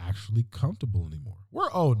Jordans are actually comfortable anymore.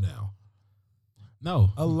 We're old now. No.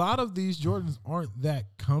 A lot of these Jordans aren't that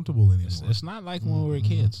comfortable anymore. It's not like when we were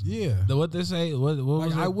kids. Yeah. What they say, what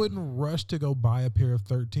was I it? wouldn't rush to go buy a pair of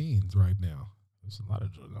 13s right now. There's a lot of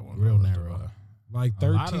Jordans I want Real narrow. Like A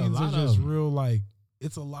lot 13s of are just real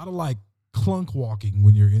it's a lot of clunk walking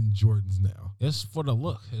when you're in Jordans now. It's for the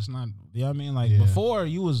look. It's not. You know what I mean? Yeah. Before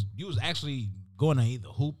you was actually going to either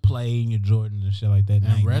hoop play in your Jordans and shit like that.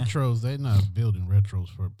 And retros, they not building retros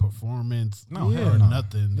for performance. No, or hell no.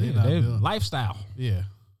 nothing. They Yeah, not they building. lifestyle. Yeah.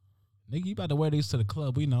 Nigga, you about to wear these to the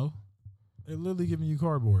club? We know. They're literally giving you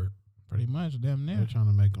cardboard. Pretty much, damn near. They're trying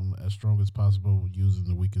to make them as strong as possible using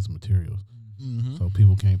the weakest materials. Mm-hmm. So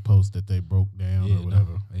people can't post that they broke down or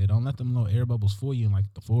whatever. Don't let them little air bubbles fool you in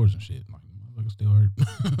the floors and shit. Motherfuckers still hurt.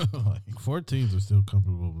 14s are still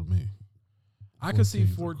comfortable with me. I could see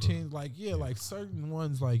 14s 14, certain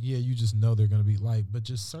ones, you just know they're gonna be but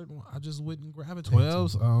just certain ones, I just wouldn't gravitate.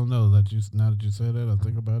 12s, I don't know. Now that you say that, I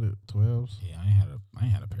think about it. 12s. Yeah, I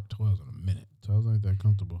ain't had a pair of 12s in a minute. 12s ain't that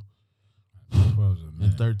comfortable. 12s in a And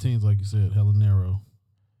minute. 13s, like you said, hella narrow.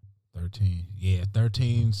 13. Yeah,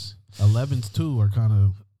 13s. 11s too are kind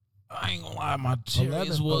of I ain't gonna lie, my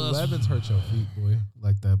cherries was 11s hurt your feet, boy.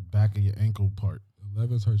 like that back of your ankle part.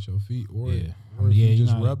 11s hurt your feet, or Yeah. if Yeah, you you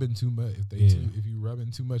just know- rubbing too much. If you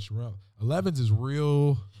rubbing too much around, 11s is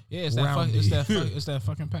real. Yeah, it's that roundy. it's that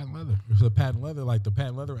fucking patent leather. It's the patent leather, the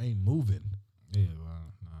patent leather ain't moving. Yeah,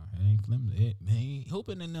 well, nah, it ain't flimsy. It ain't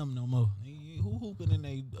hooping in them no more. Who hooping in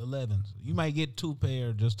they 11s? You might get 2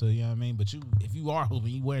 pair just to, you know what I mean? But if you are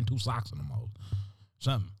hooping, you wearing 2 socks in them hoes.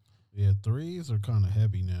 Something. Yeah, 3s are kind of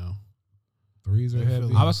heavy now. 3s are They heavy.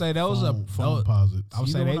 feel I would say those are foam posits. I would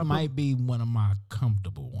say Even when they I might be one of my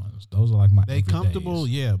comfortable ones. Those are like my They everydays. comfortable,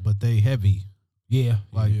 yeah, but they heavy. Yeah.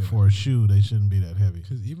 Like Yeah. for a shoe, they shouldn't be that heavy.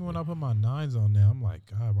 Because even when I put my 9s on now, I'm like,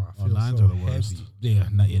 God, I feel 9s so are the worst. worst.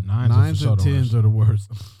 heavy. Yeah, nines Nines are and for sure the tens worst. are the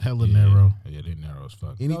worst. Hella Yeah, narrow. Yeah, they narrow as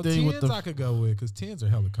fuck. Anything with tens the I could go with because tens are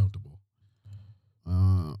hella comfortable.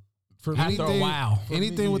 For After anything, a while.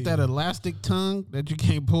 anything with that elastic tongue that you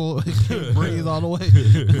can't pull, you can't breathe all the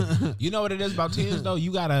way. You know what it is about tens though?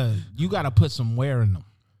 You gotta put some wear in them.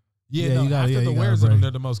 Yeah, you no, gotta- after yeah, the you gotta wears in them, break.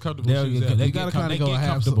 they're the most comfortable They'll shoes get- ever. they You gotta kind they of go get a half.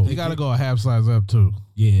 comfortable. You gotta go a half size up too.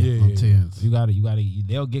 Yeah, On yeah. tens. you gotta.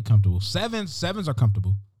 They'll get comfortable. Sevens are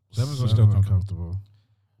comfortable. Sevens are still comfortable.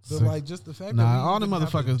 So Six- like just the fact that Nah, we all the even have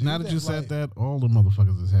to motherfuckers. do Now that you said like, that, all the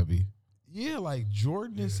motherfuckers is heavy. yeah, like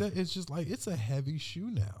Jordan is. It's just like it's a heavy shoe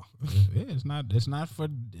now. Yeah, it's not for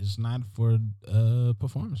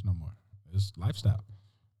performance no more. It's lifestyle.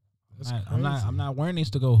 That's I'm crazy. not wearing these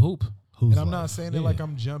to go hoop. Who's And I'm not saying that like Yeah.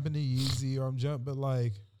 I'm jumping to Yeezy or I'm but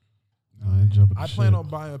like I ain't jumping. I plan on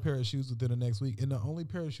buying a pair of shoes within the next week. And the only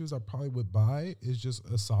pair of shoes I probably would buy is just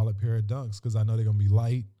a solid pair of Dunks because I know they're gonna be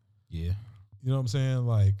light. Yeah, You know what I'm saying?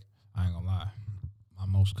 Like I ain't gonna lie. My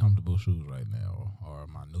most comfortable shoes right now are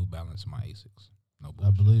my New Balance and my Asics. No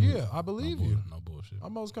bullshit. I believe. yeah, I No believe bull- you. No bullshit. My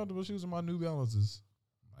most comfortable shoes are my New Balances.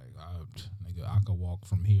 Like I could walk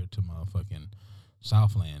from here to motherfucking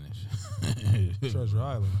Southland and Treasure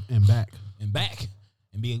Island. And back. and back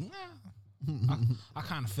and be nah. I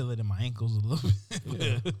kind of feel it in my ankles a little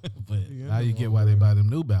bit. but Yeah, Now you no get longer- why they buy them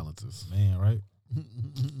New Balances. man, right?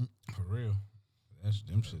 For real. That's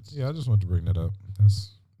them shits. Yeah, I just wanted to bring that up.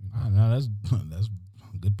 That's I know that's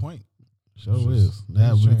a good point. Sure It's is. just-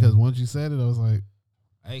 That it's because changed. once you said it, I was like,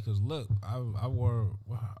 Hey, cause look, I wore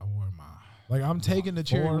my like I'm taking the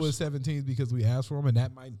Cherrywood Fours. 17s because we asked for them, and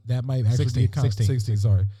that might actually 16, be a 16,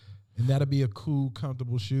 sorry, and that'll be a cool,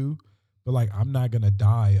 comfortable shoe. But like I'm not gonna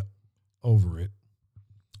die over it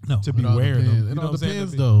no. to be it all wearing depends. them. It You know all what I'm saying?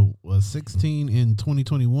 depends though. Was 16 in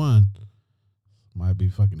 2021 might be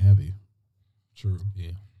fucking heavy. True.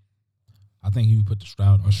 Yeah. I think you put the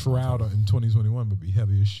Stroud on A Shroud in 2021 would be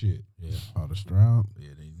heavy as shit. Yeah. Oh, the Stroud. Yeah,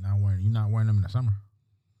 you're not wearing them in the summer.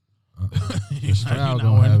 The Stroud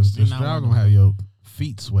gonna have your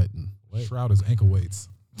feet sweating. Shroud is ankle weights.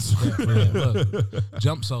 Look,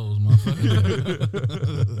 jump soles,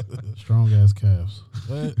 motherfucker. Strong ass calves.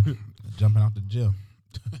 What? Jumping out the gym.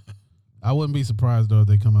 I wouldn't be surprised though if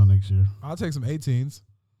they come out next year. I'll take some 18s.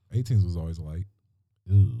 18s was always light.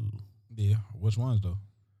 Ooh. Yeah. Which ones though?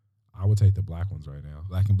 I would take the black ones right now.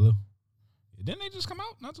 Black and blue. Didn't they just come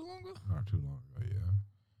out not too long ago? Not too long ago,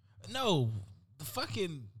 yeah. No,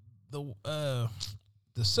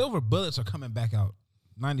 the silver bullets are coming back out.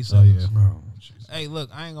 97s. Oh, yeah. Oh, jeez. Hey, look,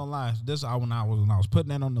 I ain't gonna lie. This when I was putting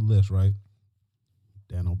that on the list, right?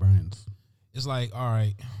 Dan O'Brien's. It's like, all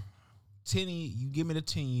right, 10. You give me the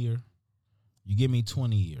 10-year, you give me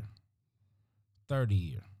 20-year,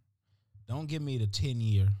 30-year. Don't give me the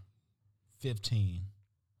 10-year, 15,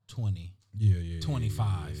 20, Yeah.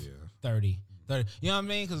 25, yeah. 30. You know what I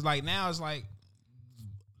mean? Because like now it's like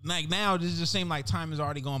now it just seems like time is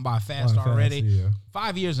already going by fast already. Yeah.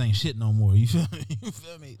 5 years ain't shit no more. You feel me? You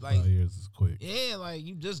feel me? Like 5 years is quick. yeah, like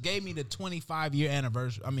you just gave me the 25-year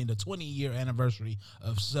anniversary. I mean the 20-year anniversary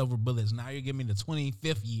of Silver Bullets. Now you're giving me the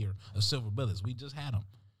 25th year of Silver Bullets. We just had them.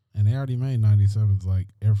 And they already made 97s like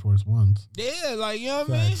Air Force Ones. Yeah, like you know what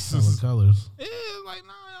I mean? Solid colors. Yeah, like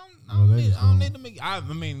no, I Well, don't, they need, just I don't don't- need to make. I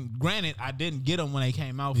mean, granted, I didn't get them when they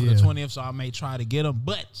came out for Yeah. the 20th, so I may try to get them.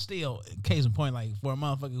 But still, case in point, like for a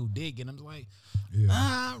motherfucker who did get them, it's like Yeah.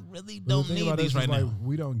 I really But the don't thing need about these this right is, now. like,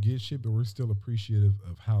 we don't get shit, but we're still appreciative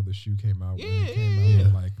of how the shoe came out when it Yeah, came yeah, out.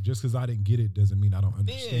 yeah. Like just because I didn't get it doesn't mean I don't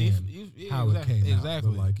understand how it came out.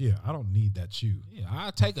 exactly. But like, yeah, I don't need that shoe. Yeah,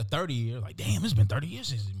 I take a 30-year. Like, damn, it's been 30 years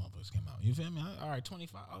since these motherfuckers came out. You feel me? All right,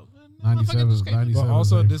 25. Oh, man, motherfucker 97, just came out. 97. But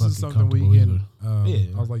also, ain't this is fucking something we comfortable can. either.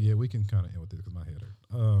 Yeah. I was like, yeah, we can kind of end with this because my head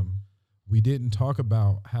hurt. We didn't talk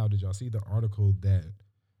about how did y'all see the article that?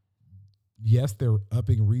 Yes, they're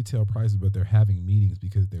upping retail prices, but they're having meetings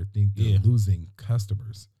because they're Yeah. losing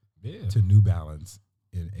customers Yeah. to New Balance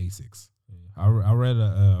and Asics. I read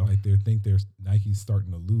a Like they think there's Nike's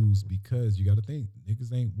starting to lose because you got to think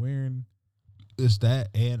niggas ain't wearing it's that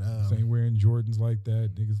and ain't wearing Jordans like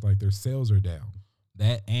that. Niggas like their sales are down.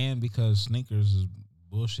 that and because sneakers is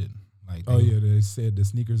bullshit. Like Oh yeah, they said the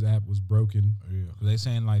sneakers app was broken. yeah. 'Cause they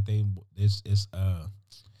saying like it's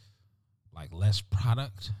like less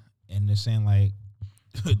product, and they're saying like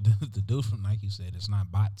the dude from Nike said it's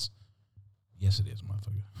not bots. Yes, it is,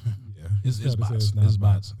 motherfucker. Yeah, It's gotta say bots. not It's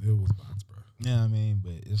bots. It was bots, bro. You know what I mean?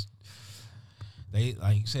 But it's they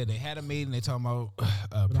like you said they had a meeting. They talking about But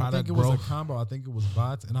I product think it was growth. a combo. I think it was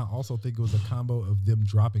bots, and I also think it was a combo of them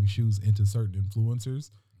dropping shoes into certain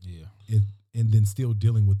influencers. Yeah, and then still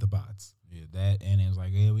dealing with the bots. Yeah, that and it's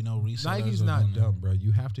like, yeah, we know resellers. Nike's not dumb, bro.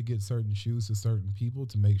 You have to get certain shoes to certain people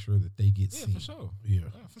to make sure that they get seen. For sure. Yeah.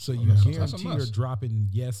 For So sure. you That's a guarantee they're must. dropping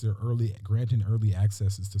or granting early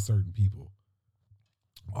accesses to certain people.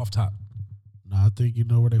 Off top. Nah, I think you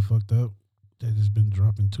know where they fucked up. They just been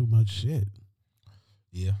dropping too much shit.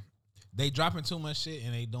 Yeah. They dropping too much shit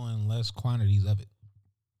and they doing less quantities of it.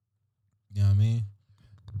 You know what I mean?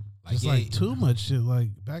 It's like too much shit. Like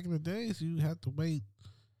back in the days, you had to wait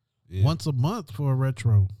Yeah. once a month for a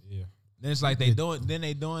retro. Yeah. Then it's like they doing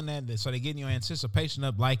that, so they getting your anticipation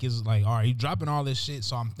up like it's like, all right, you dropping all this shit,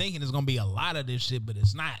 so I'm thinking it's gonna be a lot of this shit, but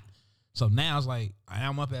it's not. So now it's like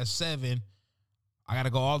I'm up at 7. I gotta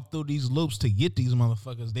go all through these loops to get these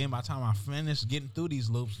motherfuckers. Then by the time I finish getting through these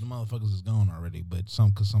loops, the motherfuckers is gone already. But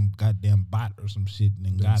some goddamn bot or some shit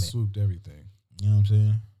then got it. Swooped everything. You know what I'm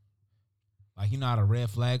saying? Like, you know how the red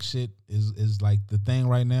flag shit is like the thing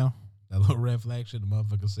right now? That little red flag shit, the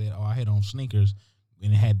motherfucker said, oh, I hit on sneakers,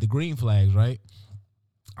 and it had the green flags, right?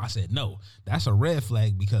 I said, no, that's a red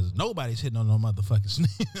flag because nobody's hitting on no motherfucking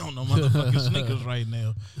sneakers right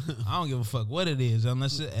now. I don't give a fuck what it is.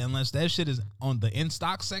 Unless that shit is on the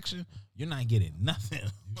in-stock section, you're not getting nothing.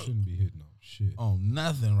 You shouldn't be hitting on shit. On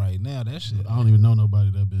nothing right now. That shit. I don't even know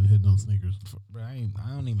nobody that been hitting on sneakers. Bro, I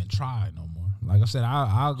don't even try no more. Like I said,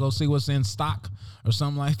 I'll go see what's in stock or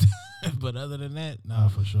something like that. But other than that, Nah,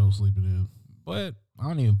 for sure, sleeping in. But I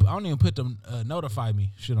don't even put them notify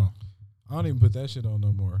me shit on. I don't even put that shit on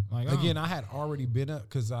no more. Like, again, I had already been up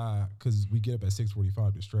because we get up at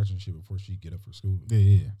 6:45 to stretch and shit before she get up for school.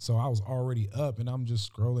 Yeah. So I was already up and I'm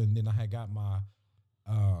just scrolling. And then I had got my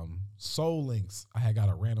Soul Links. I had got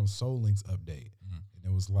a random Soul Links update, and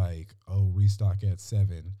it was like, oh, restock at 7.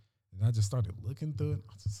 And I just started looking through it.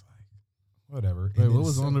 I was just like, whatever. Wait, what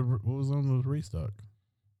was on the restock?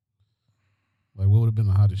 Like, what would have been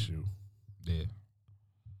the hottest shoe? Yeah.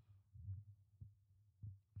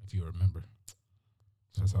 If you remember.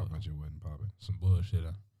 That's how much it wasn't popping. Some bullshit.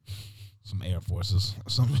 Some Air Forces.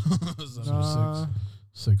 Some Nah,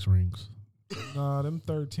 Six rings. nah, them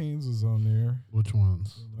 13s was on there. Which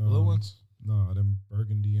ones? blue ones. No, them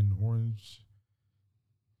burgundy and orange.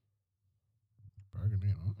 Burgundy.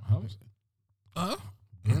 Huh?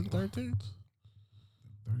 And 13s?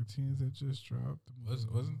 13s that just dropped.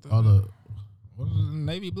 Wasn't the Oh, the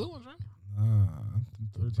navy blue ones, right? Nah,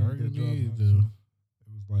 the 13s that burgundy. dropped. The,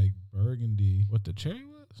 It was like burgundy. What the cherry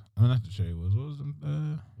was? I mean, not the cherry was. What was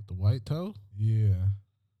them? with the white toe? Yeah.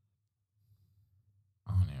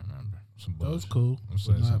 I don't even remember. Some That was bullshit. cool. I'm But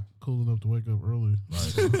saying not some- cool enough to wake up early. Right.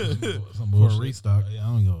 Some For a bullshit. restock. Yeah, I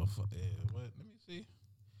don't give a fuck. Yeah, what? Let me see.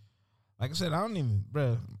 Like I said, I don't even,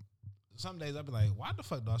 bruh. Some days I be like, why the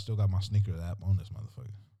fuck do I still got my sneaker app on this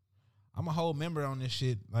motherfucker? I'm a whole member on this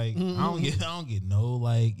shit. Like, I don't get no,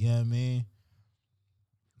 like, you know what I mean?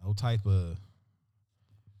 No type of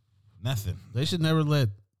nothing. They should never let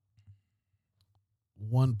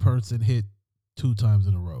one person hit 2 times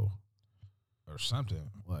in a row. Or something.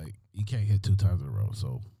 Like, you can't hit 2 times in a row.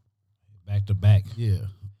 So, Back to back. yeah.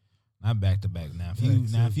 Not back to back. Now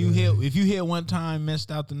if you hit one time,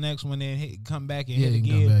 missed out the next one, then come back and hit you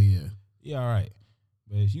again. can come back, yeah. Yeah, all right.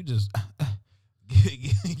 But if you just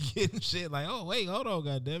getting shit like, oh wait, hold on,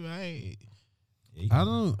 goddamn it, I ain't.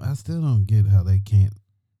 Yeah, I still don't get how they can't.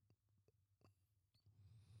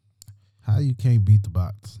 How you can't beat the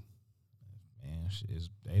bots? man, shit is,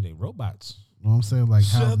 they robots. You know what I'm saying? Like,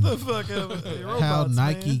 how, Shut the fuck up. They how robots,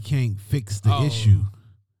 Nike man. can't fix the Oh. issue.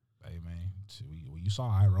 Hey man, so you saw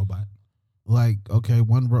iRobot. Like, okay,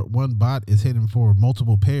 one bot is hitting for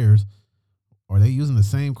multiple pairs. Are they using the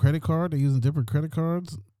same credit card? They using different credit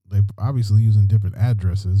cards? They obviously using different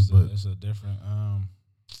addresses, but It's a different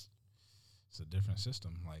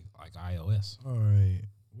system like iOS. All right.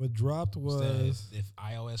 What dropped Instead, was if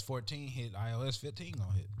iOS 14 hit, iOS 15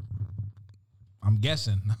 gonna hit. I'm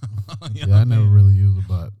guessing. You know yeah, what I never mean? really use a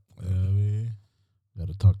bot. Yeah, I mean, Got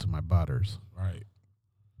to talk to my botters. right.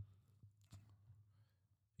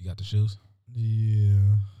 You got the shoes?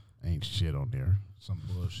 yeah. Ain't shit on there. Some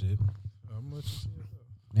bullshit. How much?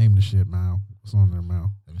 Name the shit, Mal. What's on there, Mal?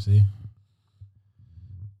 Let me see.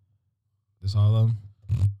 This all of them?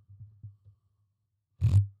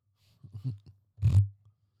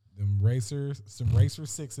 Them racers, some racer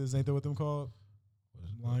 6s, ain't that what them called?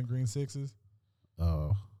 Lime green 6s.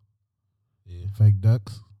 Oh, Yeah. fake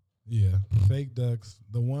ducks. Yeah, fake ducks.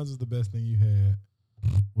 The ones is the best thing you had.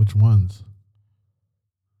 Which ones?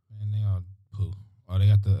 Man, they all poo. Oh, they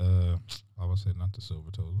got the I was say not the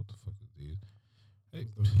silver toes. What the fuck is these? Hey.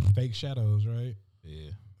 The fake shadows, right?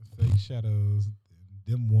 Yeah. The fake shadows.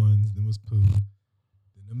 Them ones, them was poop.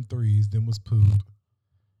 Then them 3s, them was poop.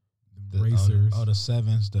 Them racers. The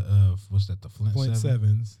sevens. The what's that? The Flint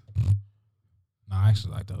Sevens. No, I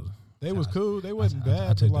actually like those. They was cool. They wasn't I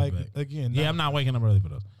bad. take But that like back. again, Yeah, I'm not waking up early for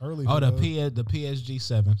those. early. Oh, for those. the PSG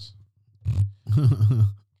sevens.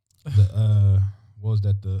 The what was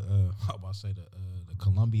that? How about to say the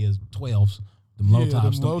Columbia 12s. Them low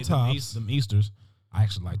tops. them low tops. Them Easters. I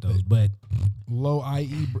actually like those, but low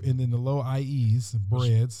IE and then the low IEs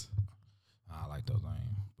breads I like those. I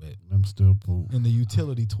ain't. But Them still pool. and the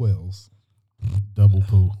utility 12s. Double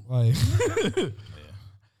pool. Like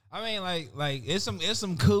I mean, like it's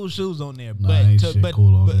some cool shoes on there, Nah, ain't shit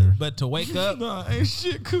cool on there. but to wake up, nah, ain't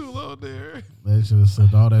shit cool on there. They should have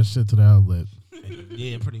sent all that shit to the outlet.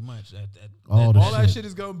 yeah, pretty much. All the All that shit. shit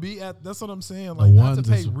is gonna be at. That's what I'm saying. Like not to ones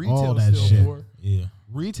pay is all retail that still shit. for Yeah.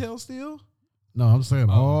 retail still. No, I'm saying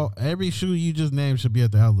every shoe you just named should be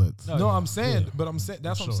at the outlets. No, I'm saying, but I'm saying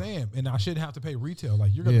that's what I'm saying, and I shouldn't have to pay retail.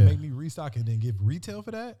 Like you're gonna Yeah. make me restock and then give retail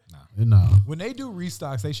for that. No, When they do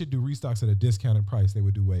restocks, they should do restocks at a discounted price. They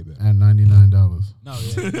would do way better. at $99. No,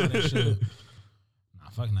 yeah, no, that shit. Nah,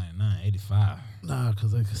 fuck 99, 85, Nah,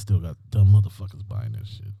 because they still got dumb motherfuckers buying that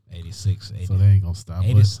shit. 86, 80, So they ain't gonna stop.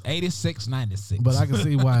 80, 86, 96. But I can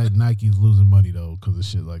see why Nike's losing money though, because of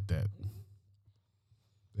shit like that.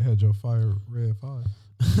 They had your fire red 5.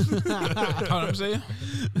 You know what I'm saying?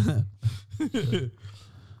 They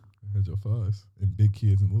had your 5s and big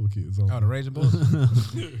kids and little kids on. Oh, the Raging Bulls.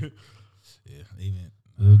 Yeah, even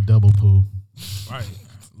Double pool. right.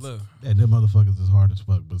 Look, And them motherfuckers is hard as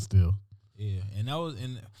fuck, but still. yeah,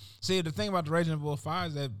 and see the thing about the Raging Bull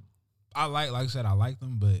 5s that I like I said, I like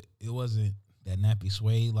them, but it wasn't that nappy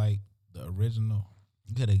suede like the original.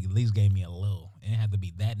 You could have at least gave me a little. It didn't have to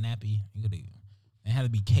be that nappy. You could have. It had to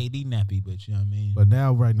be KD nappy, but you know what I mean. But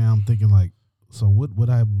now, right now, I'm thinking like, so what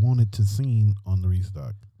would I wanted to see on the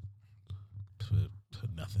restock?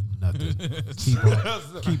 Nothing. Nothing. keep all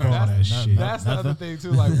that shit. That's the other thing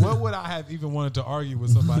too. Like, what would I have even wanted to argue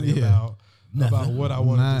with somebody about what I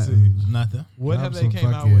wanted to see? Nothing. What Drop have they some came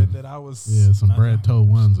out fucking- with that I was? Yeah, some Brad Toe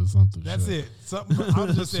ones or something. That's shit. it. Something. I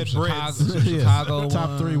just said bread. Some Yeah, Chicago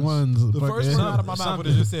top 3 ones. ones. The Fuck first yeah. one out of my mouth would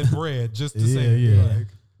have just said bread, just to say, Yeah. like,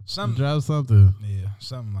 Some Drop something. yeah,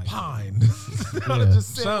 something like pine. I'd Yeah. have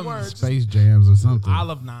just said Some words. Space Jams or something.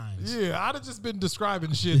 Olive Nines. Yeah, I'd have just been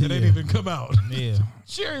describing shit that ain't even come out. Yeah.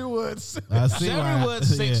 Cherry Woods. I see why. Cherrywood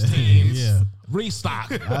Yeah, 16s. Yeah.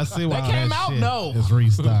 Restock. I see why They came that out, shit no. is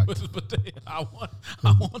restocked. but I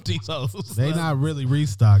want these hoes. They not really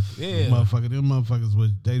restocked. Yeah. Them motherfuckers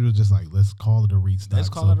was just like, let's call it a restock. Let's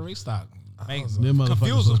call it a restock. Makes Them motherfuckers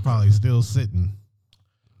confuse was them. probably still sitting.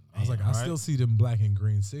 I was like, I still see them black and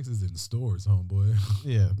green 6s in stores, homeboy.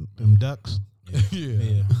 Yeah, them ducks.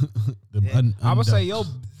 Yeah. Them Yeah. I would say,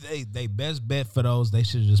 unducks. they best bet for those. They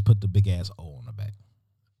should just put the big ass O on the back.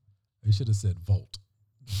 They should have said Volt.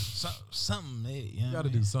 Something. You got to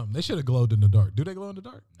do something. They should have glowed in the dark. Do they glow in the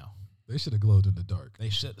dark? No. They should have glowed in the dark. They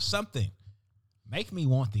should something. Make me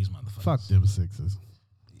want these motherfuckers. Fuck them 6s.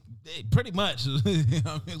 Pretty much.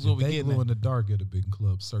 Is what we They getting. glow At. in the dark at a big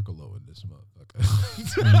club Circle O in this motherfucker.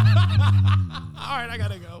 All right, I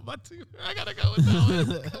gotta go. I gotta go with that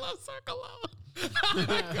one. Club Circle O.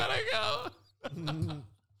 I gotta go.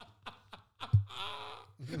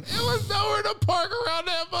 It was nowhere to park around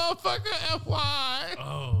that motherfucker. FY.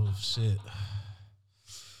 Oh shit.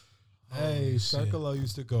 Hey, Circle O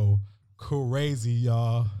used to go crazy,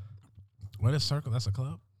 y'all. What is Circle? That's a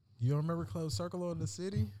club. You don't remember Club Circle O in the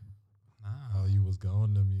city? Nah. Oh, you was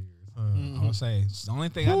gone them years. Huh? I would say the only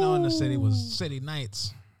thing I know in the city was City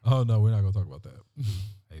Nights. Oh no, we're not gonna talk about that.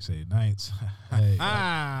 They City Nights. Hey,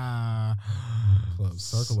 Club Club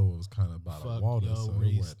Circle O was kind of by the Fuck water, yo, so it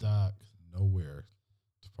went restock. nowhere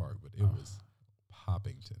to park, but it was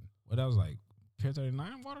Poppington. What that was like? Pier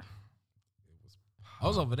 39 water? It was. I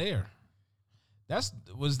was over there.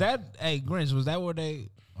 Was that Grinch? Was that where they?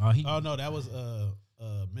 Oh no, that was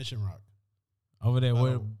Mission Rock. Over there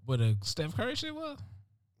where the Steph Curry shit was?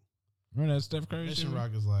 Remember that Steph Curry shit? Mission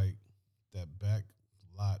Rock is like that back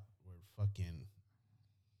lot where fucking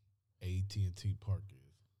AT&T Park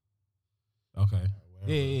is. Okay.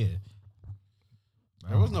 Wherever. Yeah.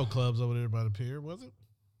 There was no clubs over there by the pier, was it?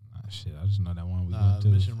 Nah, shit. I just know that one we Nah, went to.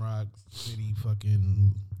 Mission Rock, City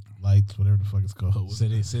fucking Lights, whatever the fuck it's called.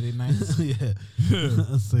 City Nights. Yeah.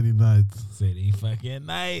 City Nights. City fucking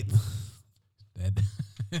Nights. That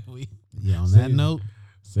we. Yeah, on that note.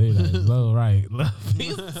 City Nights. Low right.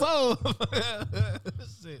 Peace so.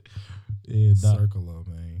 Shit. Yeah, dog. Circle O,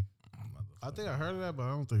 man. I think I heard of that, but I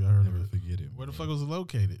don't think I heard Never of it. forget it. Where the fuck was it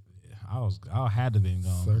located? I had to been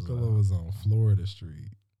gone. Circle O was on Florida Street.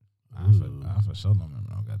 I for sure don't remember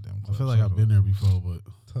no goddamn Club I feel like I've Circle. been there before, but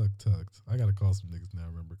Tucked. I gotta call some niggas now.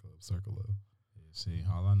 Remember Club Circle though. See,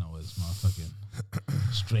 all I know is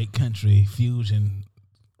motherfucking straight country fusion,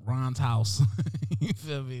 Ron's house. You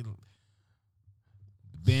feel me?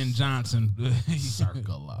 Ben Johnson.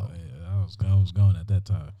 Circle Oh, out. yeah, I was going at that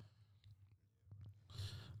time.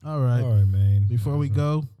 All right. All right, man. Before we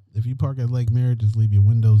go, if you park at Lake Merritt, just leave your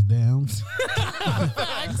windows down.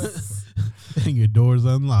 And your doors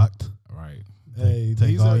unlocked. Right. Hey, Take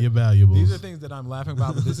these all are your valuables. these are things that I'm laughing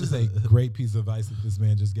about, but this is a great piece of advice that this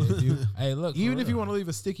man just gave you. Hey, look. Even if you want to leave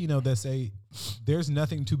a sticky note that say, "There's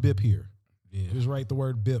nothing to bip here," just write the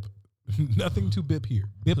word "bip." Nothing to bip here.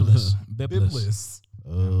 Bipless. Bipless.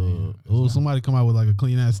 Somebody come out with like a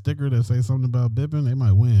clean ass sticker that say something about bipping, they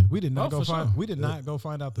might win. We did not Oh, go for find. sure. We did not go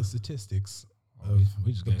find out the statistics Oh, of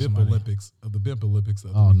we just the gave Bimp somebody- Olympics of the Bimp Olympics.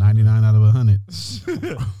 Of the Oh, week. 99 out of 100.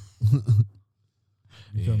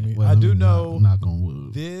 You feel me? Well, I let do me know knock on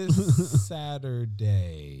wood. this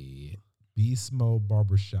Saturday, Beast Mode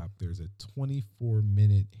Barbershop. There's a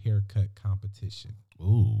 24-minute haircut competition.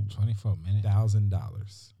 Ooh. 24 minutes.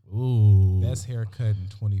 $1,000. Ooh. Best haircut in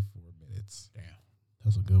 24 minutes. Damn.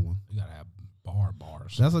 That's a good one. You gotta have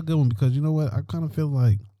bars. That's a good one because you know what? I kind of feel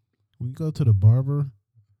like when you go to the barber,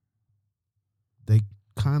 they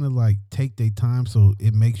kind of like take their time, so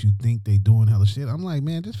it makes you think they doing hella shit. I'm like,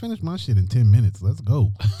 man, just finish my shit in 10 minutes. Let's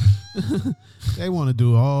go. They want to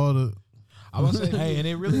do all the. I would say, hey, and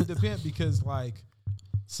it really depends because, like,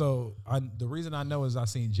 so the reason I know is I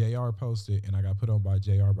seen JR post it and I got put on by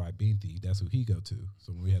JR by Beanty. That's who he go to.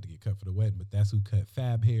 So when we had to get cut for the wedding, but that's who cut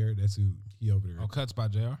Fab hair. That's who he over there. Oh, cuts by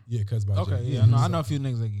JR? Yeah, cuts by JR. Okay, yeah, I know a few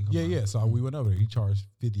niggas that can come Yeah. out. So we went over there. He charged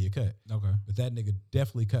 50 a cut. Okay. But that nigga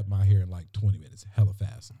definitely cut my hair in like 20 minutes, hella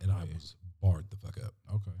fast. And I was barred the fuck up.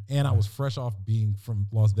 Okay. And I was fresh off being from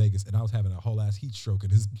Las Vegas, and I was having a whole ass heat stroke in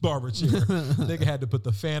his barber chair. Nigga had to put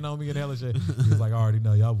the fan on me and hella shit. He was like, I already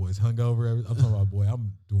know y'all boys hungover. I'm talking about, boy,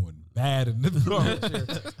 I'm doing bad in the barber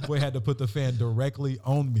chair. Boy had to put the fan directly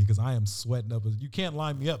on me because I am sweating up. You can't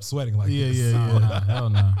line me up sweating like this. Hell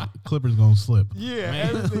no. Clippers gonna slip. Yeah,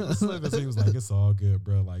 everything was slipping. So he was like, it's all good,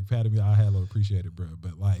 bro. Like, patted me. I hella appreciate it, bro.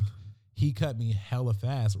 But like, he cut me hella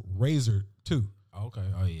fast. Razor too. Okay.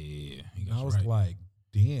 Oh, yeah. He And got I you was right. like,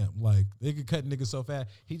 damn, like they could cut niggas so fast.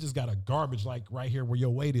 He just got a garbage like right here where your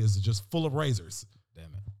weight is just full of razors. Damn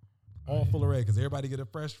it. All full of razors. Because everybody get a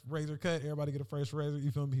fresh razor cut. Everybody get a fresh razor.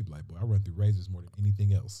 You feel me? He be like, boy, I run through razors more than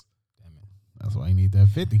anything else. Damn it. That's why you need that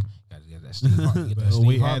 50. Gotta get that Steve Harvey. Get that But Steve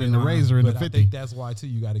we Harvey adding the line. razor in But the I 50. think that's why too.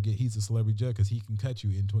 You got to get. He's a celebrity judge because he can cut you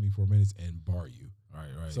in 24 minutes and bar you.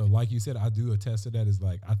 Right. So like you said, I do attest to that. Is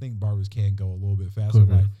like I think barbers can go a little bit faster.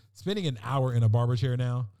 Quicker. Like spending an hour in a barber chair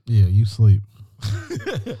now. Yeah, you sleep.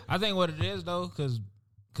 I think what it is though, because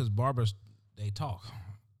barbers they talk.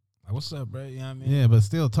 Like, what's up, bro? You know what I mean? Yeah, but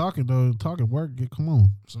still talking though. Talking work. Come on.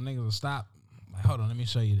 Some niggas will stop. Like, hold on, let me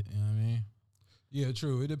show you. You know what I mean? Yeah,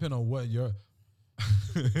 true. It depends on what your.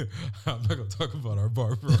 I'm not gonna talk about our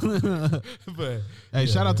barber, but Hey, yeah,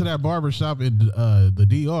 shout out to man. that barber shop in the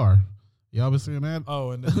DR. Y'all been seeing that?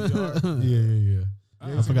 Oh, and the DR. yeah.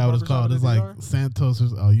 I forgot what it's called. It's like Santos.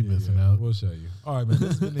 Oh, you missing out. We'll show you. All right, man.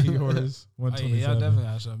 This has been the Heat Hoarders. Oh, yeah, 127. y'all definitely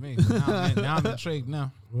gotta show me. Now I'm intrigued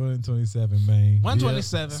now. 127, man.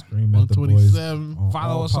 127. Stream at the boys 127. on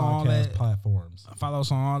Follow all us on all podcast that. platforms. Follow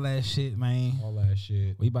us on all that shit, man. All that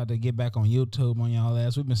shit. We about to get back on YouTube on y'all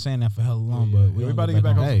ass. We've been saying that for hella long, Yeah, but we about to get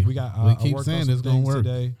back on. Hey, we got. we I keep worked saying on some it's gonna things work.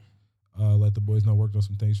 today. Let the boys know worked on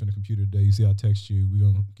some things from the computer today. You see, I text you. We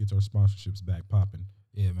gonna get our sponsorships back popping.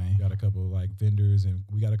 yeah, man. We got a couple like vendors and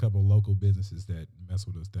we got a couple local businesses that mess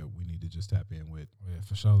with us that we need to just tap in with. Yeah,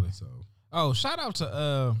 for sure. So Oh, shout out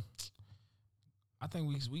to I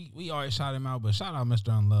think we already shout him out, but shout out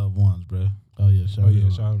Mr. Unloved Ones, bro. Oh yeah, shout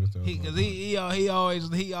out. shout out Mr. Because he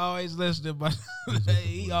always listening, but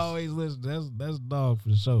he always listen. That's dog for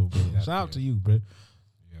the show, bro. Shout out to you, bro.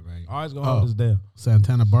 Yeah, man. Always gonna hold us down.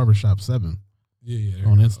 Santana Barbershop 7 Yeah.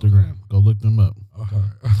 on Instagram. Go look them up.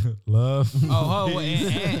 Okay. Love. Oh,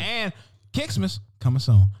 and Kicksmas coming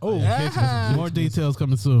soon. Oh, yeah. More details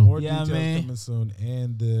coming soon. More Yeah, details man. coming soon,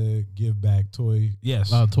 and the give back toy.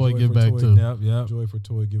 Yes. Toy Joy give for back Toy. too. Yep. Joy for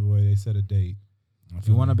Toy giveaway. They set a date. If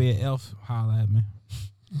you want to be an elf, holla at me.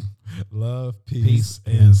 Love, Peace peace,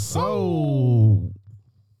 And so.